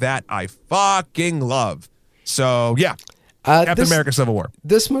something that I fucking love. So yeah, Captain America: Civil War.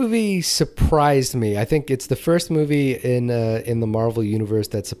 This movie surprised me. I think it's the first movie in the Marvel universe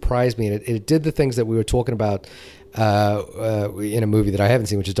that surprised me, and it did the things that we were talking about in a movie that I haven't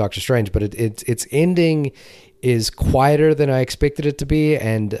seen, which is Doctor Strange. But its ending is quieter than I expected it to be,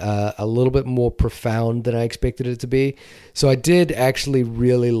 and a little bit more profound than I expected it to be. So I did actually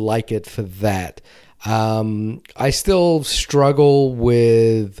really like it for that. I still struggle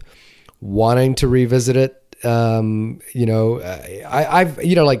with wanting to revisit it. I've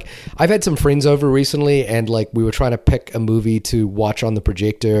had some friends over recently, and like we were trying to pick a movie to watch on the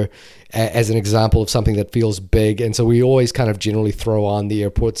projector as an example of something that feels big, and so we always kind of generally throw on the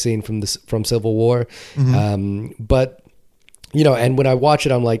airport scene from Civil War. But and when I watch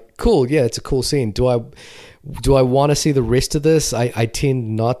it, I'm like, cool, yeah, it's a cool scene. Do I want to see the rest of this? I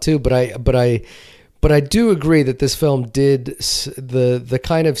tend not to, but I do agree that this film did the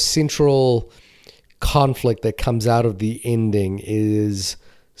kind of central conflict that comes out of the ending is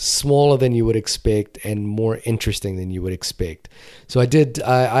smaller than you would expect and more interesting than you would expect. So it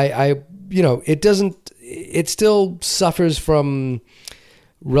still suffers from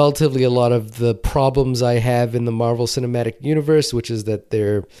relatively a lot of the problems I have in the Marvel Cinematic Universe, which is that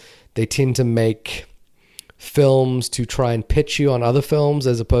they tend to make films to try and pitch you on other films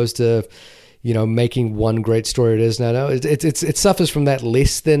as opposed to making one great story. It is now. No, it suffers from that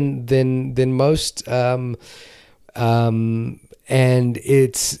less than most. And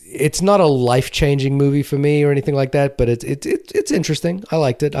it's not a life-changing movie for me or anything like that, but it's interesting. I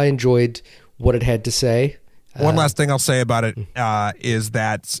liked it. I enjoyed what it had to say. One last thing I'll say about it is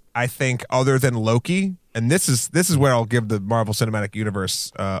that I think, other than Loki, and this is where I'll give the Marvel Cinematic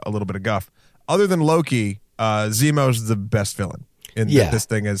Universe a little bit of guff. Other than Loki, Zemo's the best villain that this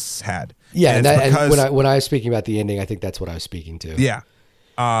thing has had. Yeah, and when I was speaking about the ending, I think that's what I was speaking to. Yeah.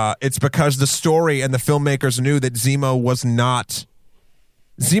 It's because the story and the filmmakers knew that Zemo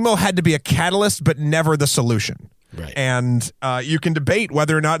had to be a catalyst, but never the solution. Right. And you can debate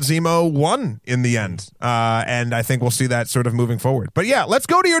whether or not Zemo won in the end. And I think we'll see that sort of moving forward. But yeah, let's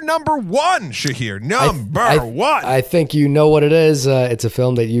go to your number one, Shahir. Number one. I think you know what it is. It's a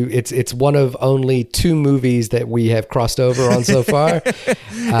film that it's one of only two movies that we have crossed over on so far.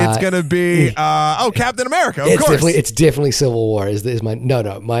 It's going to be Captain America, of course. It's definitely Civil War.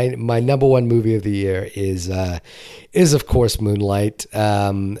 My number one movie of the year is of course Moonlight.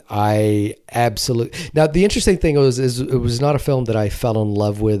 I absolutely. Now the interesting thing is it was not a film that I fell in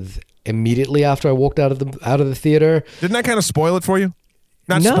love with immediately after I walked out of the theater. Didn't I kind of spoil it for you?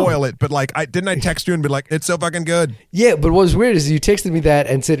 Not spoil it, but like didn't I text you and be like, it's so fucking good? Yeah, but what was weird is you texted me that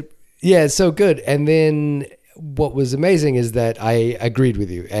and said, yeah, it's so good, and then what was amazing is that I agreed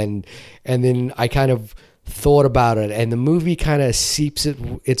with you, and then I kind of thought about it, and the movie kind of seeps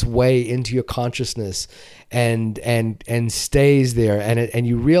its way into your consciousness and stays there, and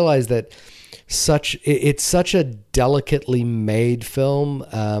you realize that it's such a delicately made film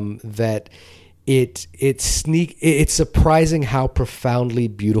that it's surprising how profoundly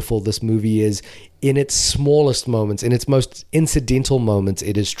beautiful this movie is in its smallest moments, in its most incidental moments.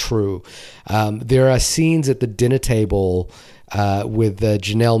 It is true. There are scenes at the dinner table with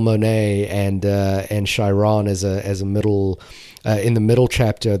Janelle Monáe and Chiron as a middle in the middle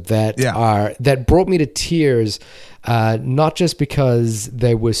chapter that brought me to tears. Not just because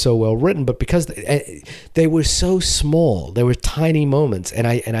they were so well written, but because they were so small. They were tiny moments, and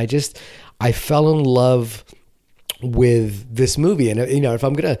I fell in love with this movie. And if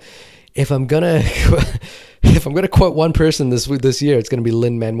I'm gonna if I'm going to quote one person this year, it's going to be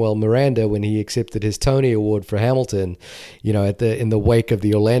Lin-Manuel Miranda when he accepted his Tony Award for Hamilton, in the wake of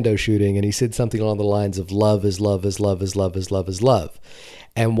the Orlando shooting, and he said something along the lines of "Love is love is love is love is love is love."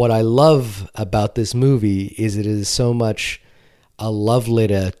 And what I love about this movie is it is so much a love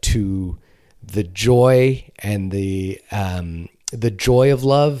letter to the joy and the joy of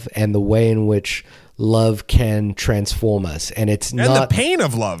love and the way in which love can transform us, and the pain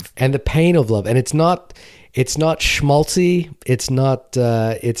of love, and it's not schmaltzy. It's not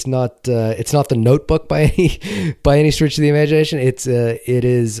The Notebook by any stretch of the imagination. it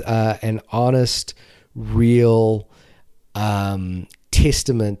is an honest, real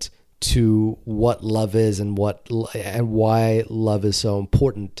testament to what love is and why love is so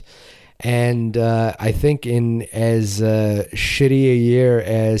important. And I think in as shitty a year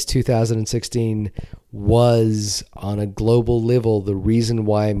as 2016 was on a global level, the reason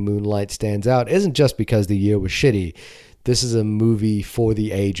why Moonlight stands out isn't just because the year was shitty. This is a movie for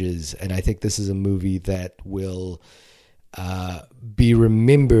the ages, and I think this is a movie that will be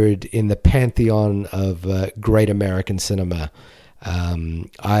remembered in the pantheon of great American cinema. I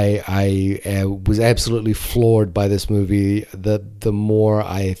was absolutely floored by this movie. The more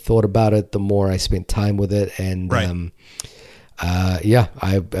I thought about it, the more I spent time with it, and right.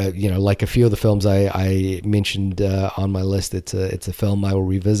 Like a few of the films I mentioned on my list, it's a film I will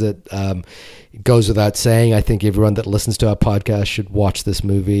revisit. It goes without saying, I think everyone that listens to our podcast should watch this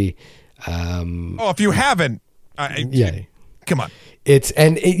movie. If you haven't, come on.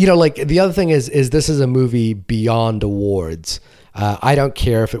 The other thing is this is a movie beyond awards. I don't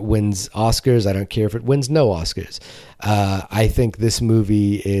care if it wins Oscars. I don't care if it wins no Oscars. I think this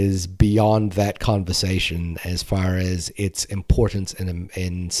movie is beyond that conversation as far as its importance in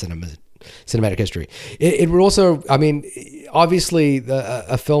cinematic history. It would also, obviously,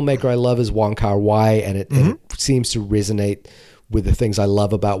 a filmmaker I love is Wong Kar-wai, and it seems to resonate with the things I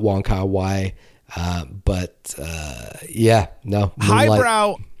love about Wong Kar-wai.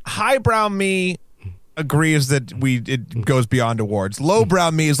 Highbrow me agrees that it goes beyond awards.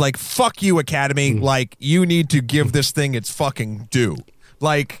 Lowbrow me is like, fuck you, Academy. Like, you need to give this thing its fucking due.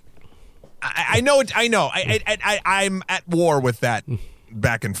 Like, I know it. I know. I'm at war with that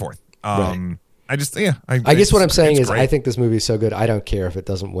back and forth. Right. I guess what I'm saying is, great. I think this movie is so good. I don't care if it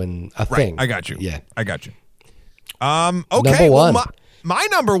doesn't win a thing. I got you. Yeah, I got you. Okay. Number one. Well, my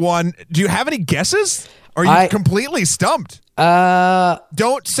number one. Do you have any guesses? Or are you completely stumped?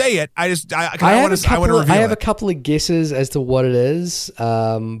 Don't say it. I want to reveal. I have a couple of guesses as to what it is,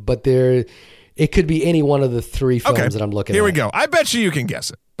 but it could be any one of the three films that I'm looking at. Here we go. I bet you can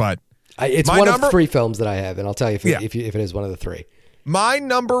guess it, but it's one of three films that I have, and I'll tell you if it is one of the three. My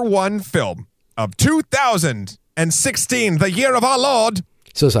number one film of 2016, the year of our Lord,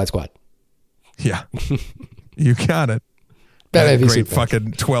 Suicide Squad. Yeah, you got it. Great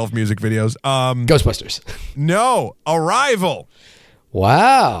fucking 12 music videos. Ghostbusters. No, Arrival.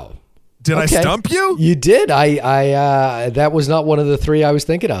 Wow. Did I stump you? You did. I that was not one of the three I was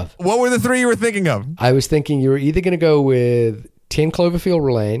thinking of. What were the three you were thinking of? I was thinking you were either going to go with 10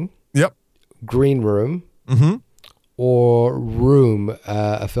 Cloverfield Lane. Yep. Green Room. Mm-hmm. Or Room,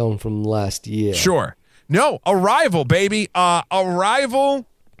 a film from last year. Sure. No, Arrival, baby. Arrival.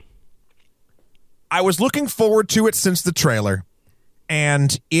 I was looking forward to it since the trailer,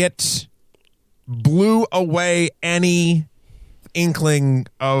 and it blew away any inkling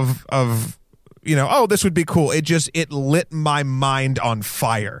of this would be cool. It lit my mind on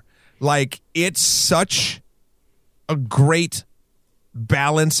fire. Like, it's such a great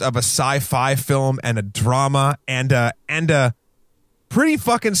balance of a sci-fi film and a drama and a pretty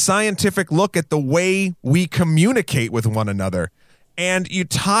fucking scientific look at the way we communicate with one another. And you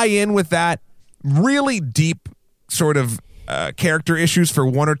tie in with that really deep sort of character issues for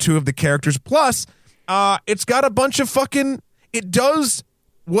one or two of the characters. Plus, it's got a bunch of fucking... It does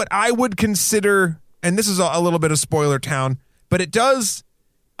what I would consider, and this is a little bit of spoiler town, but it does...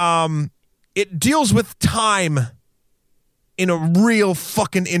 it deals with time in a real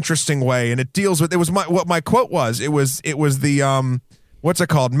fucking interesting way, and it deals with... It was what my quote was. It was the... what's it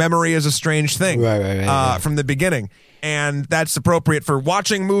called? Memory is a strange thing. Right. From the beginning. And that's appropriate for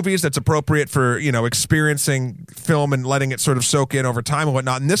watching movies. That's appropriate for, experiencing film and letting it sort of soak in over time and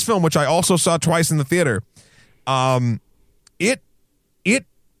whatnot. And this film, which I also saw twice in the theater, it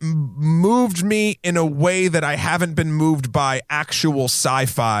moved me in a way that I haven't been moved by actual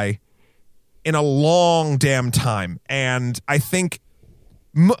sci-fi in a long damn time. And I think,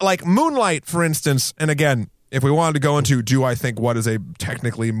 like Moonlight, for instance, and again, if we wanted to go into, do I think what is a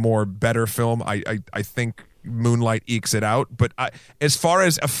technically more better film? I think Moonlight ekes it out. But as far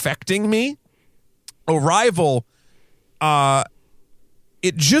as affecting me Arrival,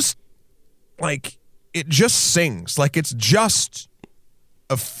 it just sings. Like, it's just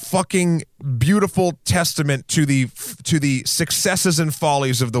a fucking beautiful testament to the successes and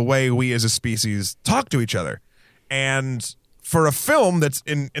follies of the way we as a species talk to each other. And for a film that's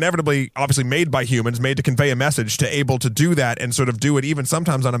inevitably obviously made by humans, made to convey a message, to able to do that and sort of do it even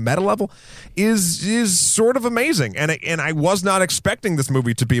sometimes on a meta level is sort of amazing. And I was not expecting this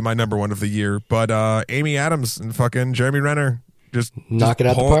movie to be my number one of the year, but Amy Adams and fucking Jeremy Renner just knock it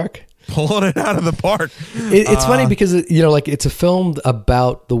out the park. Pulling it out of the park. It's funny because like it's a film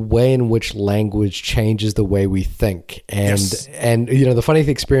about the way in which language changes the way we think, and Yes. and the funny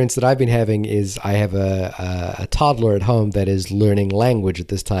experience that I've been having is I have a toddler at home that is learning language at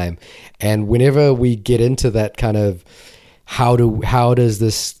this time, and whenever we get into that kind of how does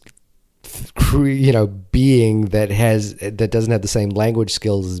this being that doesn't have the same language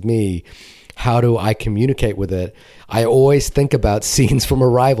skills as me, how do I communicate with it? I always think about scenes from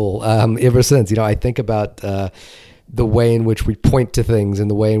Arrival. Ever since, I think about the way in which we point to things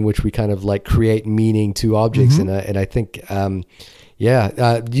and the way in which we kind of like create meaning to objects. And I think,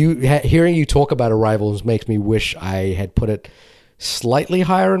 hearing you talk about Arrivals makes me wish I had put it slightly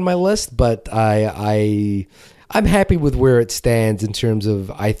higher in my list, but I'm happy with where it stands in terms of,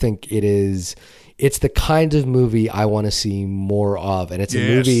 I think it's the kind of movie I want to see more of. And it's a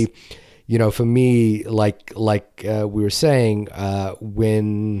movie, for me, like we were saying,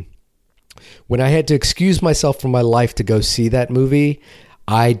 when I had to excuse myself from my life to go see that movie,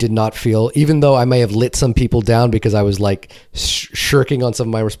 I did not feel, even though I may have let some people down because I was like shirking on some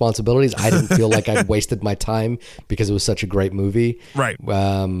of my responsibilities, I didn't feel like I'd wasted my time because it was such a great movie. Right.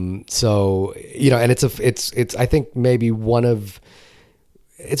 So, and it's I think maybe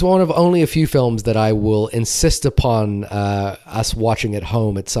it's one of only a few films that I will insist upon us watching at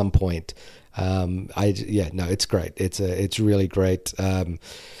home at some point. It's great. It's really great.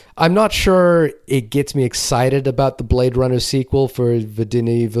 I'm not sure it gets me excited about the Blade Runner sequel for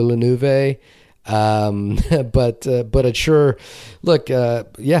Denis Villeneuve, but it sure. Look, I'm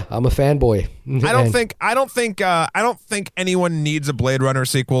a fanboy. I don't think anyone needs a Blade Runner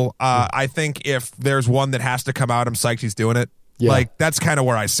sequel. I think if there's one that has to come out, I'm psyched he's doing it. Yeah. Like, that's kind of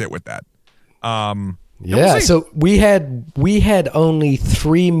where I sit with that. We'll so we had only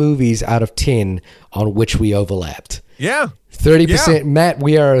 3 movies out of 10 on which we overlapped. Yeah. 30%. Yeah. Matt,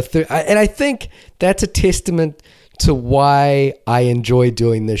 we are and I think that's a testament to why I enjoy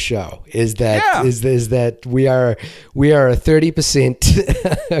doing this show. Is that we are a 30%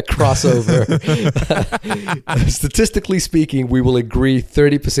 crossover. Statistically speaking, we will agree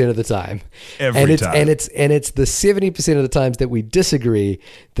 30% of the time. Every time. And it's the 70% of the times that we disagree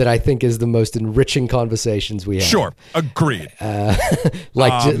that I think is the most enriching conversations we have. Sure, agreed. As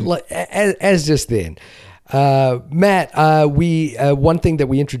just then. Matt, we one thing that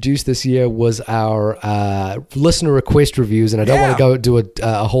we introduced this year was our listener request reviews, and I don't want to go do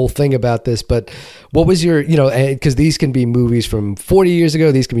a whole thing about this, but what was your, because these can be movies from 40 years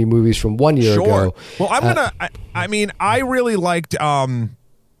ago, these can be movies from 1 year ago. Well, I really liked,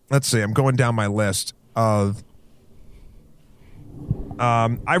 let's see, I'm going down my list of,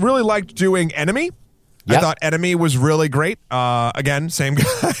 I really liked doing Enemy. Yep. I thought Enemy was really great. Again, same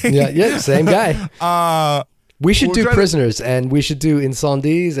guy. yeah, same guy. We should do Prisoners, and we should do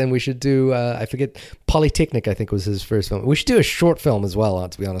Incendies, and we should do, I forget, Polytechnic, I think was his first film. We should do a short film as well,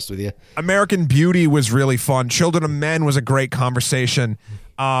 to be honest with you. American Beauty was really fun. Children of Men was a great conversation.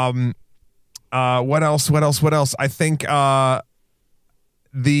 What else? I think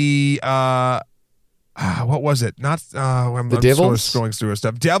what was it? Not I'm Devils? sort of scrolling through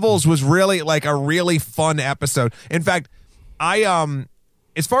stuff. Devils was really like a really fun episode. In fact, I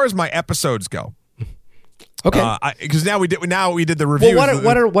as far as my episodes go, okay, because now we did the reviews. Well,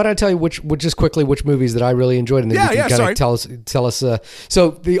 why don't I tell you which movies that I really enjoyed, and then you can kind of tell us.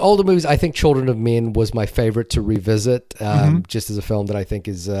 So the older movies, I think Children of Men was my favorite to revisit, just as a film that I think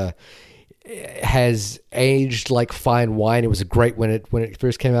has aged like fine wine. It was great when it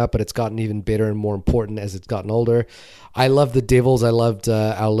first came out, but it's gotten even better and more important as it's gotten older. I love The Devils. I loved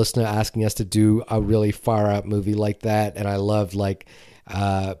our listener asking us to do a really far out movie like that, and I loved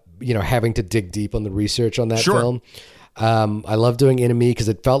having to dig deep on the research on that film. I love doing Enemy because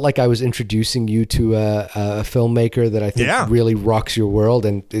it felt like I was introducing you to a filmmaker that I think really rocks your world,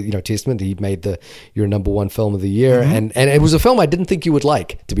 and testament he made your number one film of the year, and it was a film I didn't think you would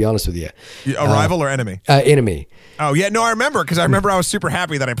like, to be honest with you. Arrival or Enemy? Enemy. Oh yeah, no, I remember because I was super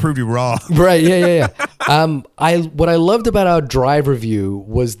happy that I proved you wrong. Right? Yeah. What I loved about our drive review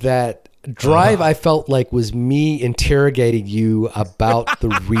was that Drive, I felt like was me interrogating you about the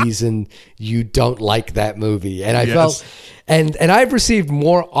reason you don't like that movie, and I felt, and I've received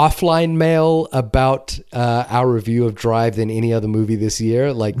more offline mail about our review of Drive than any other movie this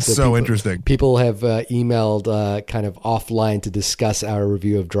year. Like so interesting. People have emailed kind of offline to discuss our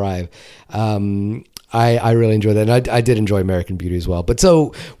review of Drive. I really enjoyed that, and I did enjoy American Beauty as well. But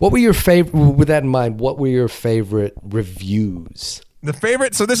so, what were your favorite? With that in mind, what were your favorite reviews? The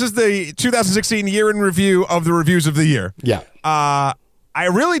favorite. So this is the 2016 year in review of the reviews of the year. Yeah. I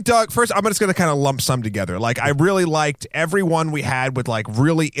really dug. First, I'm just going to kind of lump some together. Like, I really liked everyone we had with like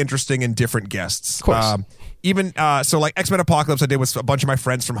really interesting and different guests. Of course. Even so, like X-Men Apocalypse, I did with a bunch of my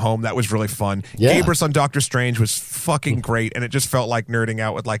friends from home. That was really fun. Yeah. Gabrus on Doctor Strange was fucking great, and it just felt like nerding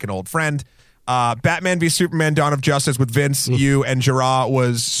out with like an old friend. Batman v Superman: Dawn of Justice with Vince, you, and Gerard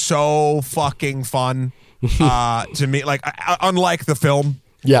was so fucking fun to me. Like, unlike the film.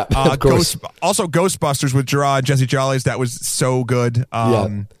 Yeah, of course. Also, Ghostbusters with Gerard and Jesse Jollies, that was so good.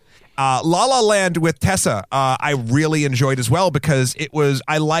 La La Land with Tessa, I really enjoyed as well because it was.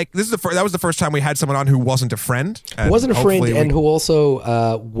 That was the first time we had someone on who wasn't a friend. Wasn't a friend, and who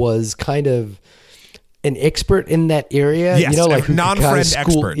also was kind of an expert in that area. Yes, you know, like non-friend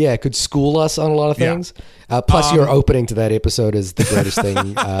expert. Yeah, could school us on a lot of things. Plus, your opening to that episode is the greatest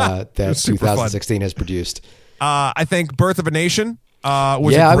thing that 2016 has produced. I think Birth of a Nation. Was I a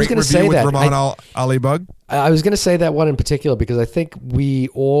was great going to say review with that. Rahman Ali Bug. I was going to say that one in particular because I think we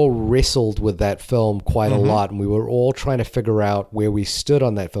all wrestled with that film quite a lot, and we were all trying to figure out where we stood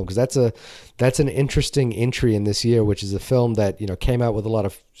on that film because that's an interesting entry in this year, which is a film that came out with a lot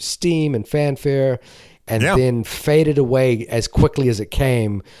of steam and fanfare, and then faded away as quickly as it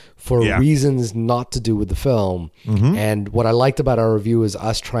came for reasons not to do with the film. And what I liked about our review is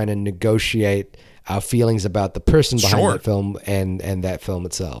us trying to negotiate our feelings about the person behind that film and that film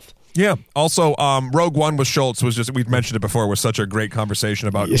itself. Yeah. Also, Rogue One with Schultz was just, we've mentioned it before, was such a great conversation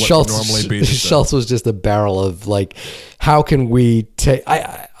about what would normally be. Schultz was just a barrel of like, how can we take,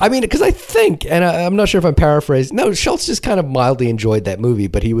 I mean, because I think, and I'm not sure if I'm paraphrasing, no, Schultz just kind of mildly enjoyed that movie,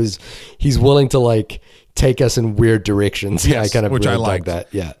 but he's willing to like take us in weird directions. Yes, I kind of which really I liked that.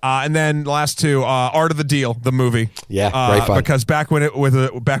 Yeah. And then last two, Art of the Deal, the movie. Yeah, great fun. Because back when it was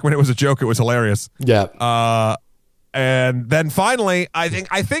a joke, it was hilarious. Yeah. And then finally, I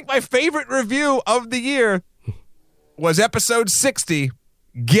think my favorite review of the year was episode 60,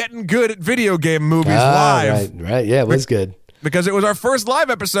 Getting Good at Video Game Movies Live. Right. Yeah, it was good. Because it was our first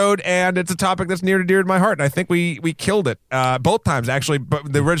live episode, and it's a topic that's near to dear to my heart. And I think we killed it both times, actually.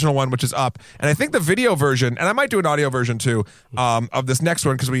 But the original one, which is up, and I think the video version, and I might do an audio version too of this next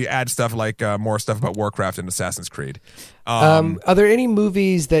one because we add stuff like more stuff about Warcraft and Assassin's Creed. Are there any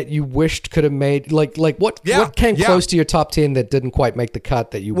movies that you wished could have made what came close to your top 10 that didn't quite make the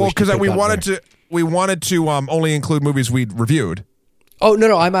cut that you? Well, because we wanted to only include movies we'd reviewed. Oh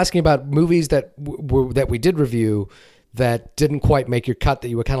no, I'm asking about movies that that we did review that didn't quite make your cut, that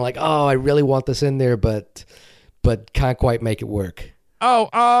you were kind of like, oh, I really want this in there, but can't quite make it work. Oh,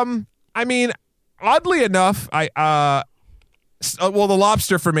 I mean, oddly enough, The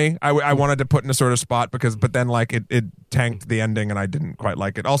Lobster for me, I wanted to put in a sort of spot but then like it tanked the ending and I didn't quite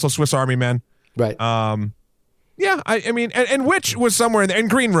like it. Also, Swiss Army Man. Right. Yeah, I mean, and Witch was somewhere in there. And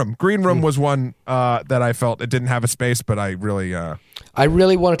Green Room. Green Room was one that I felt it didn't have a space, but I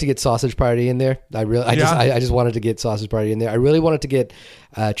really wanted to get Sausage Party in there. I just wanted to get Sausage Party in there. I really wanted to get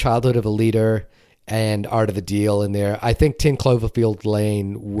Childhood of a Leader and Art of the Deal in there. I think 10 Cloverfield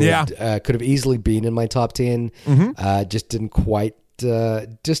Lane could have easily been in my top 10. Just didn't quite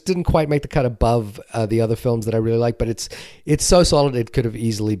make the cut above the other films that I really like, but it's so solid it could have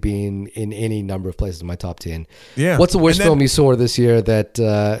easily been in any number of places in my top 10. Yeah. What's the worst film you saw this year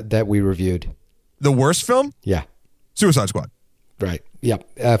that we reviewed? The worst film? Yeah. Suicide Squad. Right. Yeah.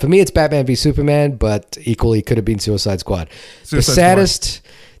 For me, it's Batman v Superman, but equally could have been Suicide Squad. The saddest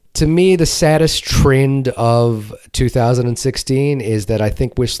trend of 2016 is that I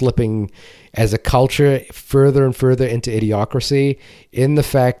think we're slipping as a culture further and further into idiocracy in the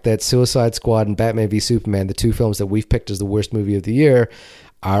fact that Suicide Squad and Batman v Superman, the two films that we've picked as the worst movie of the year,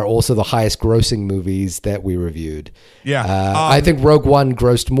 are also the highest grossing movies that we reviewed. Yeah. I think Rogue One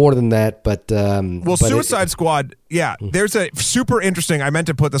grossed more than that, but... Suicide Squad, there's a super interesting... I meant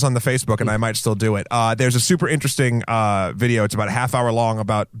to put this on the Facebook, and I might still do it. There's a super interesting video. It's about a half hour long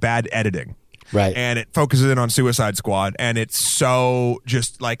about bad editing. Right. And it focuses in on Suicide Squad, and it's so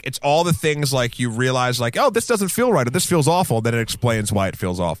just like, it's all the things like you realize like, oh, this doesn't feel right, or this feels awful, then it explains why it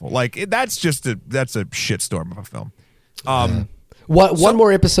feels awful. Like, that's a shitstorm of a film. One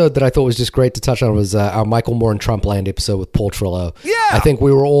more episode that I thought was just great to touch on was our Michael Moore and Trumpland episode with Paul Trillo. Yeah. I think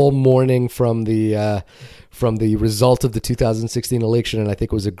we were all mourning from the result of the 2016 election, and I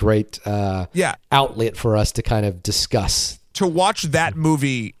think it was a great outlet for us to kind of discuss. To watch that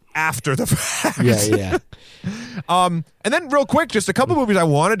movie after the fact. Yeah. And then real quick, just a couple movies I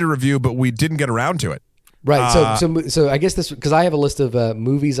wanted to review, but we didn't get around to it. Right. So I guess this, because I have a list of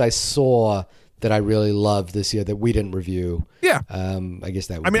movies I saw that I really loved this year that we didn't review. Yeah. I guess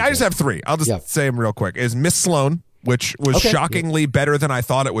that would I mean, be I just have three. I'll just say them real quick. Is Miss Sloane, which was shockingly better than I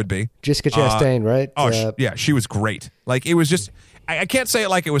thought it would be. Jessica Chastain, right? Oh, yeah, she was great. Like, it was just, I can't say it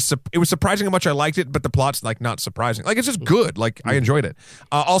like it was surprising how much I liked it, but the plot's like not surprising. Like, it's just good. Like, I enjoyed it.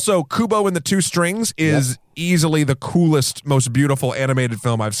 Also, Kubo and the Two Strings is easily the coolest, most beautiful animated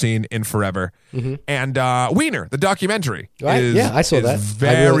film I've seen in forever. And Wiener, the documentary, right? I saw that.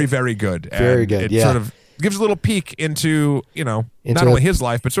 Very, very good. Very good. It sort of gives a little peek into, not only his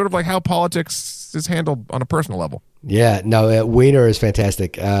life, but sort of like how politics is handled on a personal level. Yeah, no, Wiener is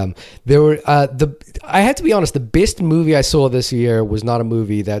fantastic. I have to be honest, the best movie I saw this year was not a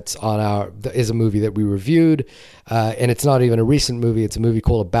movie is a movie that we reviewed, and it's not even a recent movie. It's a movie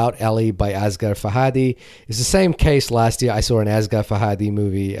called About Ellie by Asghar Farhadi. It's the same case last year. I saw an Asghar Farhadi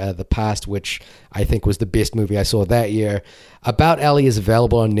movie, The Past, which I think was the best movie I saw that year. About Ellie is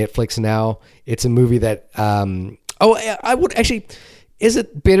available on Netflix now. It's a movie that, I would actually... Is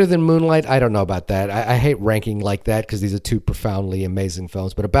it better than Moonlight? I don't know about that. I hate ranking like that because these are two profoundly amazing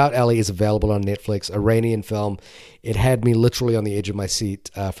films. But About Ellie is available on Netflix, Iranian film. It had me literally on the edge of my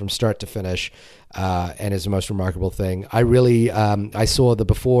seat from start to finish, and is the most remarkable thing. I really, I saw the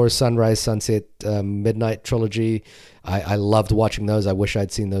Before Sunrise, Sunset, Midnight trilogy. I loved watching those. I wish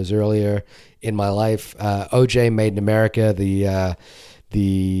I'd seen those earlier in my life. OJ Made in America, the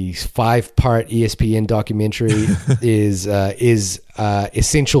 5-part ESPN documentary is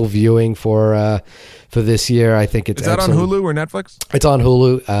essential viewing for this year. I think it's is that on Hulu or Netflix? It's on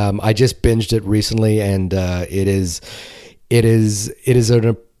Hulu. I just binged it recently, and it is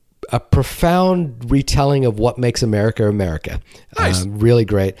a profound retelling of what makes America America. Nice. Really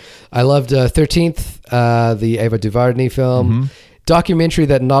great. I loved 13th, the Ava DuVernay film. Documentary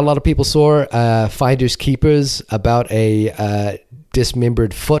that not a lot of people saw, Finders Keepers, about a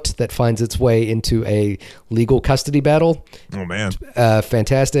dismembered foot that finds its way into a legal custody battle. Oh, man.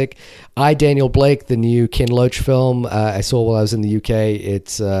 Fantastic. Daniel Blake, the new Ken Loach film, I saw while I was in the UK.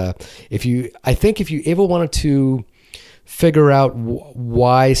 It's if you ever wanted to figure out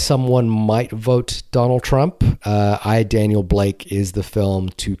why someone might vote Donald Trump, Daniel Blake is the film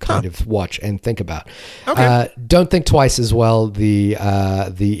to kind of watch and think about. Okay. Don't Think Twice as well, the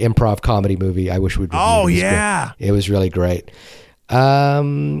improv comedy movie I wish we'd reviewed. Oh, yeah. It was really great.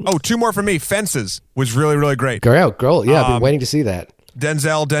 Two more for me. Fences was really, really great. Girl. Yeah, I've been waiting to see that.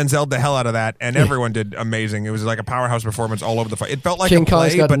 Denzel the hell out of that, and everyone did amazing. It was like a powerhouse performance all over the fight. It felt like King a play,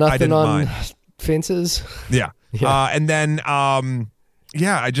 Kong's got but nothing I didn't on mind. Fences. Yeah. And then I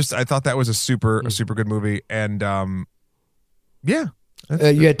thought that was a super good movie, and you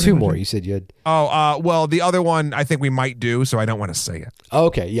had two more. You said you had. Well, the other one I think we might do, so I don't want to say it.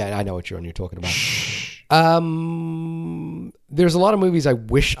 Okay, yeah, I know what you're talking about. There's a lot of movies I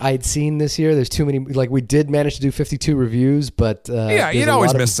wish I'd seen this year. There's too many. Like, we did manage to do 52 reviews, but you'd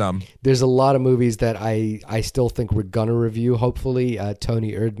always miss some. There's a lot of movies that I still think we're gonna review. Hopefully,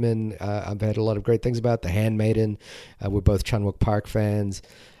 Tony Erdmann. I've had a lot of great things about The Handmaiden. We're both Chan-wook Park fans.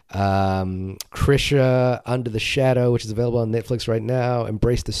 Krisha, Under the Shadow, which is available on Netflix right now.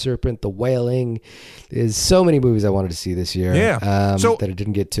 Embrace the Serpent, The Wailing. There's so many movies I wanted to see this year. That I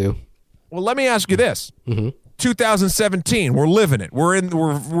didn't get to. Well, let me ask you this. 2017, we're living it. We're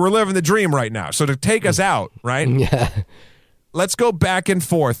living the dream right now. So to take us out, right? Yeah. Let's go back and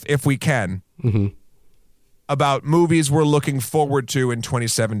forth, if we can, about movies we're looking forward to in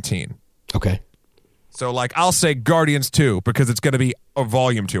 2017. Okay. So, like, I'll say Guardians 2 because it's going to be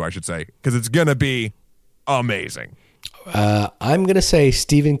Volume 2, I should say, because it's going to be amazing. I'm going to say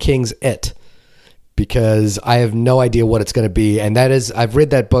Stephen King's It, because I have no idea what it's going to be. And that is, I've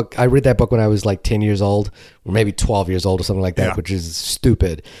read that book. I read that book when I was like 10 years old, or maybe 12 years old or something like that, which is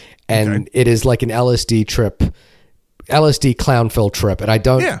stupid. And it is like an LSD clown-filled trip. And I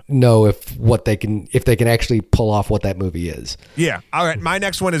don't know if they can actually pull off what that movie is. Yeah. All right. My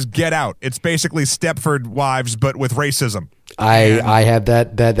next one is Get Out. It's basically Stepford Wives, but with racism. I have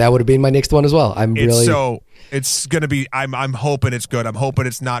that would have been my next one as well. It's going to be, I'm hoping it's good. I'm hoping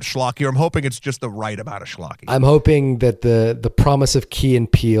it's not schlocky, or I'm hoping it's just the right amount of schlocky. I'm hoping that the promise of Key and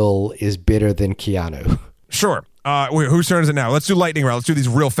Peele is better than Keanu. Sure. Whose turn is it now? Let's do lightning round. Let's do these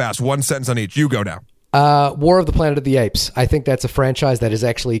real fast. One sentence on each. You go now. War of the Planet of the Apes. I think that's a franchise that is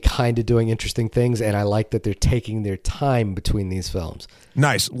actually kind of doing interesting things, and I like that they're taking their time between these films.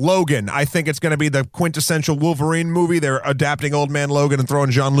 Nice. Logan. I think it's going to be the quintessential Wolverine movie. They're adapting Old Man Logan and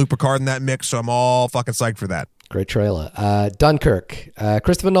throwing Jean-Luc Picard in that mix, so I'm all fucking psyched for that. Great trailer. Dunkirk.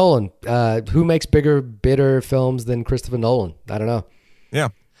 Christopher Nolan. Who makes better films than Christopher Nolan? I don't know. Yeah.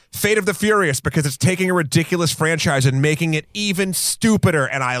 Fate of the Furious, because it's taking a ridiculous franchise and making it even stupider,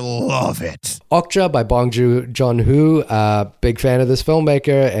 and I love it. Okja by Bong Joon-ho. Big fan of this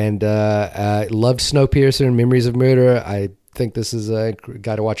filmmaker, and loved Snowpiercer and Memories of Murder. I think this is a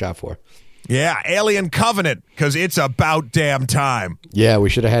guy to watch out for. Yeah, Alien Covenant, because it's about damn time. Yeah, we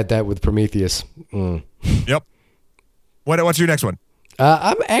should have had that with Prometheus. Yep. What's your next one?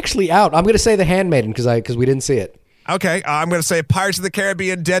 I'm actually out. I'm going to say The Handmaiden because we didn't see it. Okay, I'm going to say Pirates of the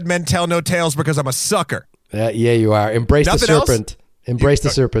Caribbean, Dead Men Tell No Tales, because I'm a sucker. Yeah, you are. Embrace Nothing the serpent. Embrace the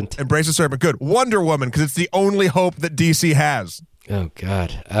serpent. Embrace the serpent. Good. Wonder Woman, because it's the only hope that DC has. Oh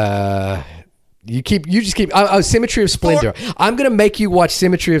God. You just keep. Symmetry of Splendor. I'm going to make you watch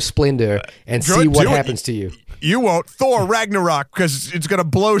Symmetry of Splendor and see what happens to you. You won't. Thor Ragnarok, because it's going to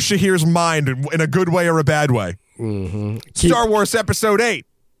blow Shahir's mind in a good way or a bad way. Mm-hmm. Star Wars Episode 8.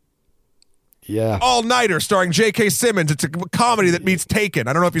 Yeah. All Nighter, starring J.K. Simmons. It's a comedy that meets Taken.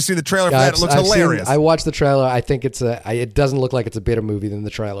 I don't know if you've seen the trailer for that. It looks hilarious. I watched the trailer. I think it doesn't look like it's a better movie than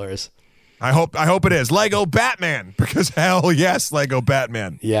the trailer is. I hope it is. Lego Batman, because hell yes, Lego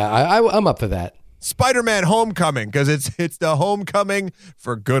Batman. Yeah, I'm up for that. Spider-Man Homecoming, because it's the homecoming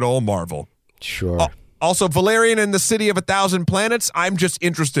for good old Marvel. Sure. Also, Valerian and the City of 1,000 Planets, I'm just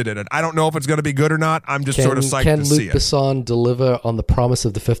interested in it. I don't know if it's going to be good or not. I'm just sort of psyched to see it. Can Luc Besson deliver on the promise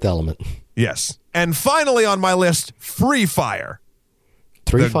of The Fifth Element? Yes. And finally on my list, Free Fire.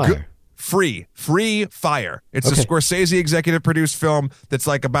 Free Fire? Free Fire. It's a Okay. Scorsese executive produced film that's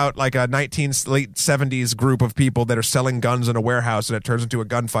like about like a late 70s group of people that are selling guns in a warehouse, and it turns into a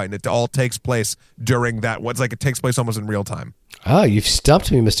gunfight, and it all takes place during that. It takes place almost in real time. Oh, you've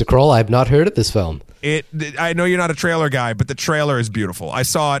stumped me, Mr. Kroll. I have not heard of this film. I know you're not a trailer guy, but the trailer is beautiful. I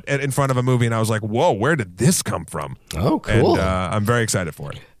saw it in front of a movie, and I was like, "Whoa, where did this come from?" Oh, cool. And I'm very excited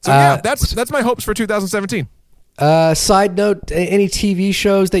for it. So yeah, that's my hopes for 2017. Side note: any TV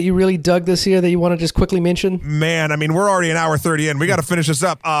shows that you really dug this year that you want to just quickly mention? Man, I mean, we're already an hour 30 in. We got to finish this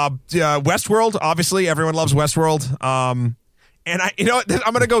up. Westworld, obviously, everyone loves Westworld. And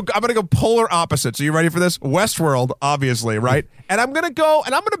I'm gonna go polar opposite. So you ready for this? Westworld, obviously, right? And I'm gonna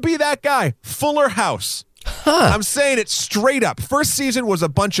be that guy. Fuller House. Huh. I'm saying it straight up. First season was a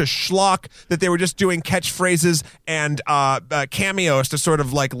bunch of schlock that they were just doing catchphrases and cameos to sort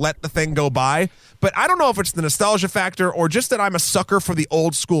of like let the thing go by. But I don't know if it's the nostalgia factor or just that I'm a sucker for the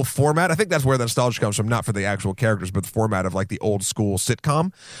old school format. I think that's where the nostalgia comes from, not for the actual characters, but the format of like the old school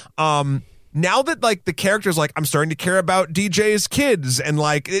sitcom. Now that like the characters, like I'm starting to care about DJ's kids, and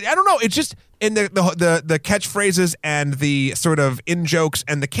like I don't know, it's just in the catchphrases and the sort of in jokes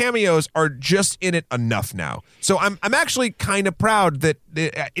and the cameos are just in it enough now. So I'm actually kind of proud that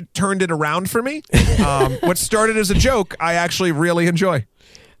it turned it around for me. What started as a joke, I actually really enjoy.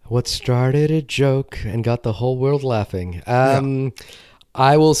 What started a joke and got the whole world laughing.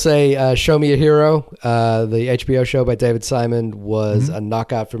 I will say Show Me a Hero, the HBO show by David Simon, was a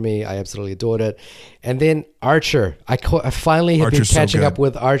knockout for me. I absolutely adored it. And then Archer. I finally have been catching up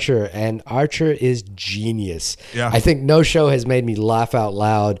with Archer, and Archer is genius. Yeah. I think no show has made me laugh out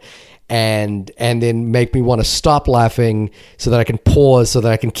loud and then make me want to stop laughing so that I can pause so that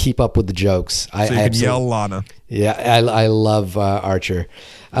I can keep up with the jokes. So you can yell Lana. Yeah, I love Archer.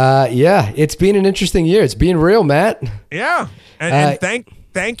 It's been an interesting year. It's been real, Matt. Yeah. And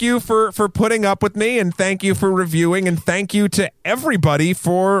thank you for putting up with me, and thank you for reviewing, and thank you to everybody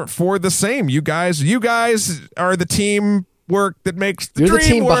for the same. You guys are the team work that makes the You're dream the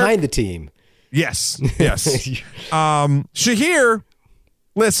team work. behind the team. Yes. Shahir,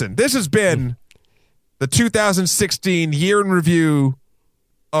 listen, this has been the 2016 year in review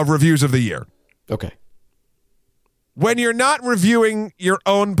of Reviews of the Year. Okay. When you're not reviewing your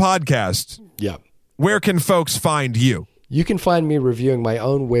own podcast, Yeah. where can folks find you? You can find me reviewing my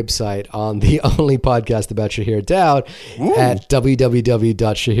own website on the only podcast about Shahir Daud at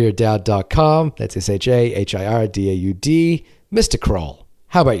www.shahirdaud.com. That's SHAHIRDAUD. Mr. Kroll,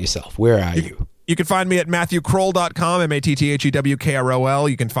 how about yourself? Where are you? You can find me at MatthewKroll.com, MatthewKroll.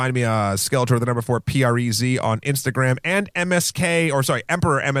 You can find me Skeletor, the number 4, PREZ on Instagram, and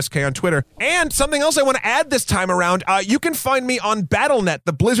Emperor MSK on Twitter. And something else I want to add this time around, you can find me on Battle.net,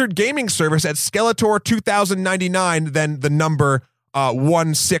 the Blizzard gaming service, at Skeletor 2099, then the number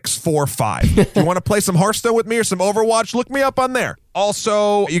 1645. If you want to play some Hearthstone with me or some Overwatch, look me up on there.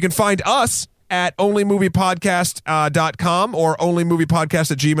 Also, you can find us at onlymoviepodcast.com or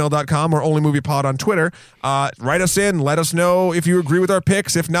onlymoviepodcast@gmail.com or onlymoviepod on Twitter. Write us in. Let us know if you agree with our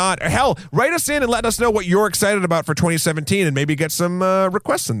picks. If not, hell, write us in and let us know what you're excited about for 2017 and maybe get some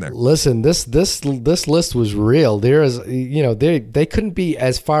requests in there. Listen, this list was real. There is, they couldn't be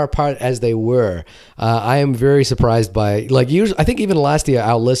as far apart as they were. I am very surprised by, usually, I think even last year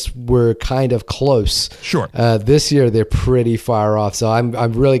our lists were kind of close. Sure. This year they're pretty far off. So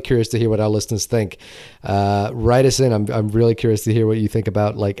I'm really curious to hear what our listeners think. Write us in. I'm really curious to hear what you think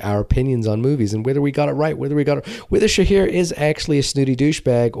about our opinions on movies and whether we got it right, whether Shahir is actually a snooty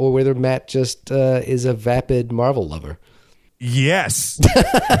douchebag or whether Matt just is a vapid Marvel lover. Yes.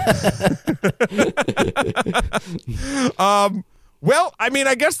 Well, I mean,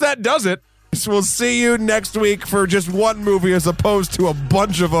 I guess that does it. So we'll see you next week for just one movie as opposed to a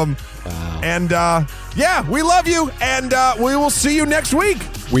bunch of them. Wow. And yeah, we love you, and we will see you next week.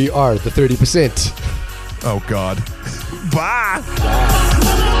 We are the 30%. Oh, God. Bye. Bye.